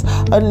his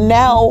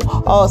now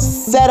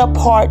set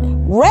apart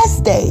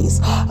rest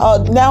days,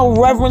 now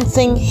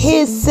reverencing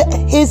his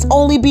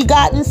only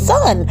begotten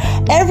Son.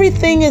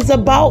 Everything is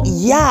about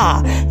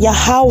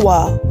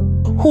Yahweh,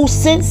 who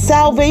sent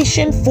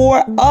salvation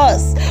for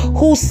us,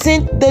 who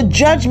sent the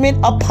judgment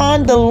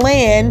upon the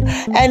land,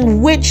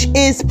 and which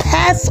is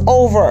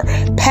Passover,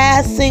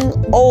 passing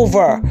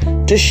over,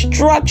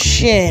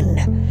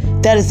 destruction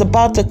that is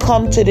about to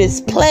come to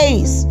this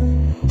place.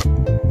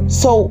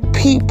 So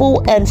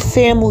people and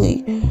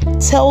family,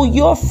 tell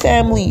your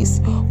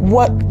families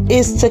what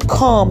is to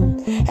come,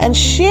 and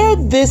share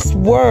this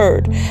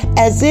word,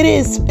 as it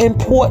is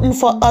important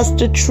for us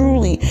to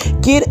truly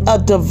get a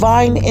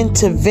divine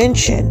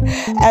intervention.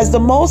 As the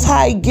Most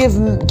High gave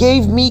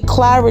me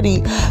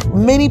clarity,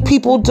 many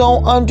people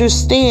don't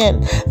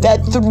understand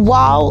that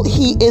while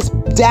he is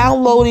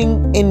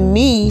downloading in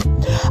me,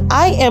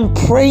 I am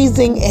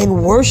praising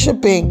and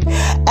worshiping,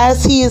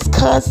 as he is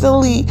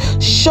constantly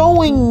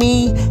showing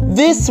me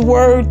this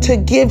word to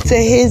give to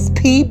his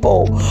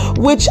people,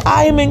 which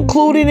I am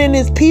included in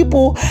his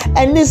people,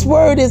 and this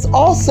word is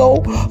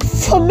also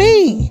for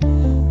me.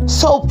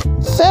 So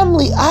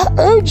family, I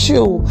urge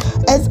you,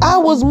 as I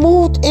was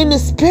moved in the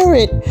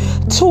spirit,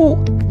 to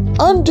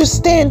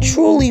understand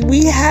truly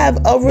we have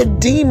a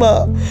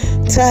Redeemer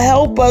to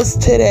help us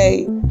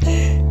today.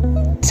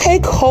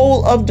 Take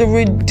hold of the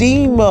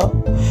Redeemer.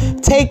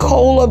 Take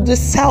hold of the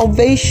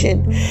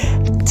salvation.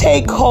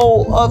 take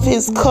hold of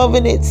his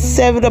covenant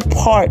set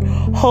apart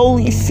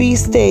holy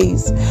feast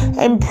days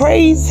and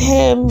praise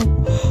him,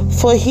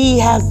 for he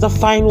has the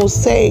final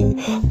say.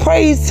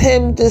 Praise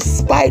him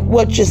despite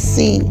what you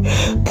see.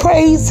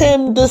 Praise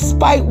him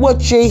despite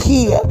what you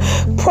hear.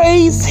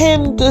 Praise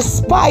him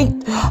despite,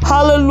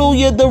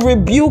 hallelujah, the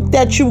rebuke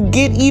that you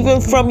get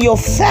even from your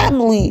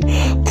family.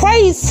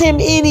 Praise him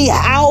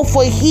anyhow,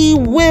 for he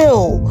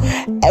will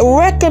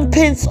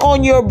recompense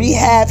on your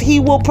behalf. He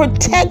will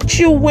protect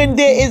you when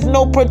there is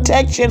no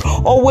protection,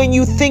 or when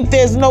you think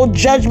there's no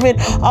judgment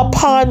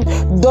upon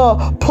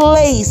the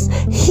place.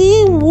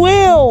 He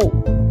will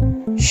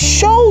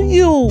show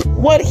you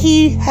what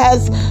he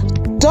has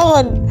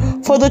done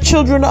for the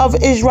children of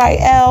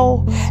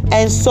Israel,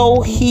 and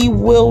so he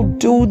will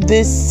do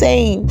this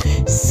same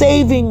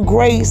saving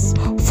grace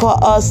for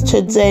us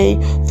today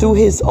through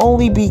his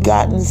only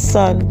begotten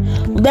Son.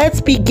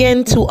 Let's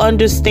begin to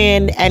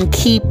understand and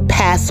keep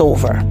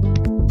Passover,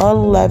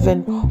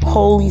 unleavened,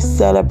 holy,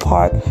 set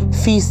apart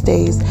feast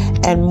days,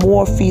 and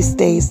more feast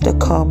days to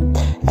come,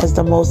 as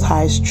the Most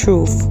High's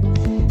truth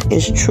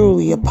is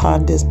truly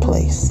upon this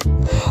place.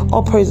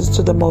 All praises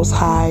to the Most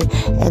High,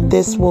 and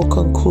this will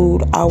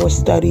conclude our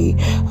study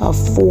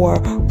for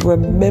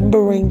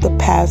remembering the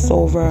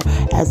Passover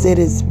as it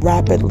is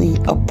rapidly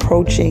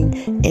approaching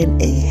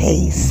in a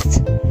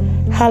haste.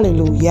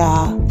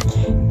 Hallelujah.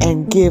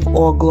 And give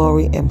all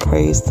glory and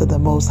praise to the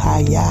Most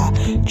High Yah.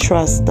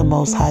 Trust the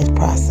Most High's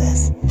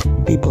process.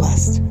 Be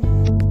blessed.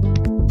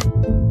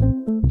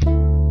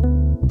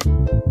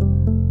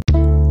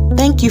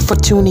 Thank you for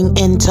tuning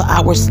in to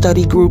our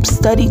study group,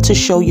 Study to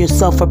Show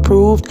Yourself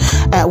Approved,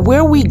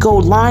 where we go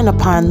line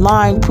upon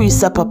line,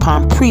 precept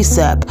upon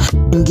precept,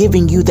 and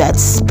giving you that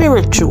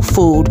spiritual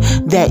food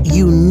that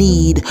you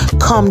need.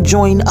 Come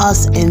join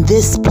us in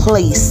this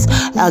place.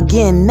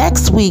 Again,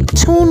 next week,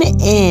 tune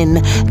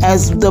in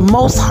as the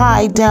Most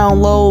High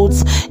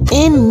downloads.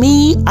 In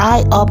me,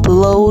 I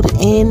upload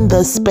in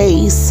the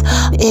space.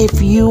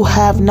 If you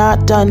have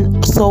not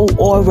done so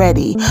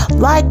already,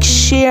 like,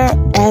 share,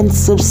 and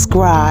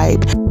subscribe.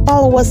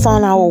 Follow us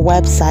on our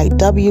website,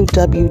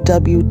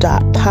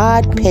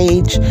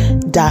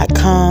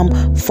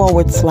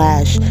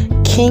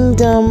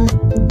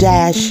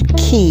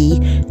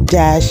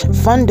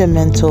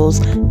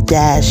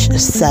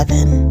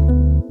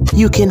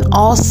 You can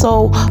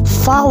also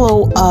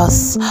follow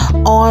us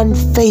on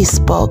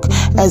Facebook,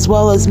 as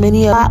well as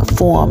many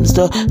platforms,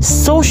 the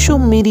social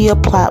media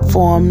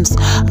platforms,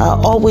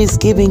 always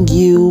giving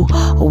you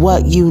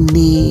what you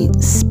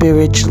need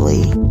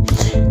spiritually.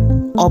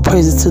 All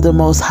praises to the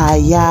Most High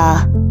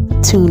Yah.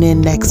 Tune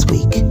in next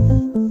week.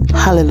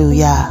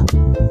 Hallelujah.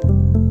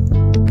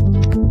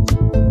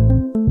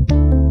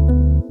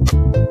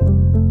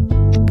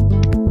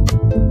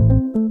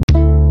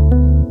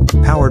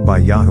 Powered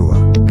by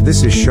Yahuwah.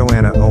 This is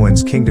Shoanna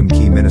Owens, Kingdom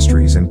Key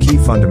Ministries and Key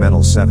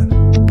Fundamentals 7.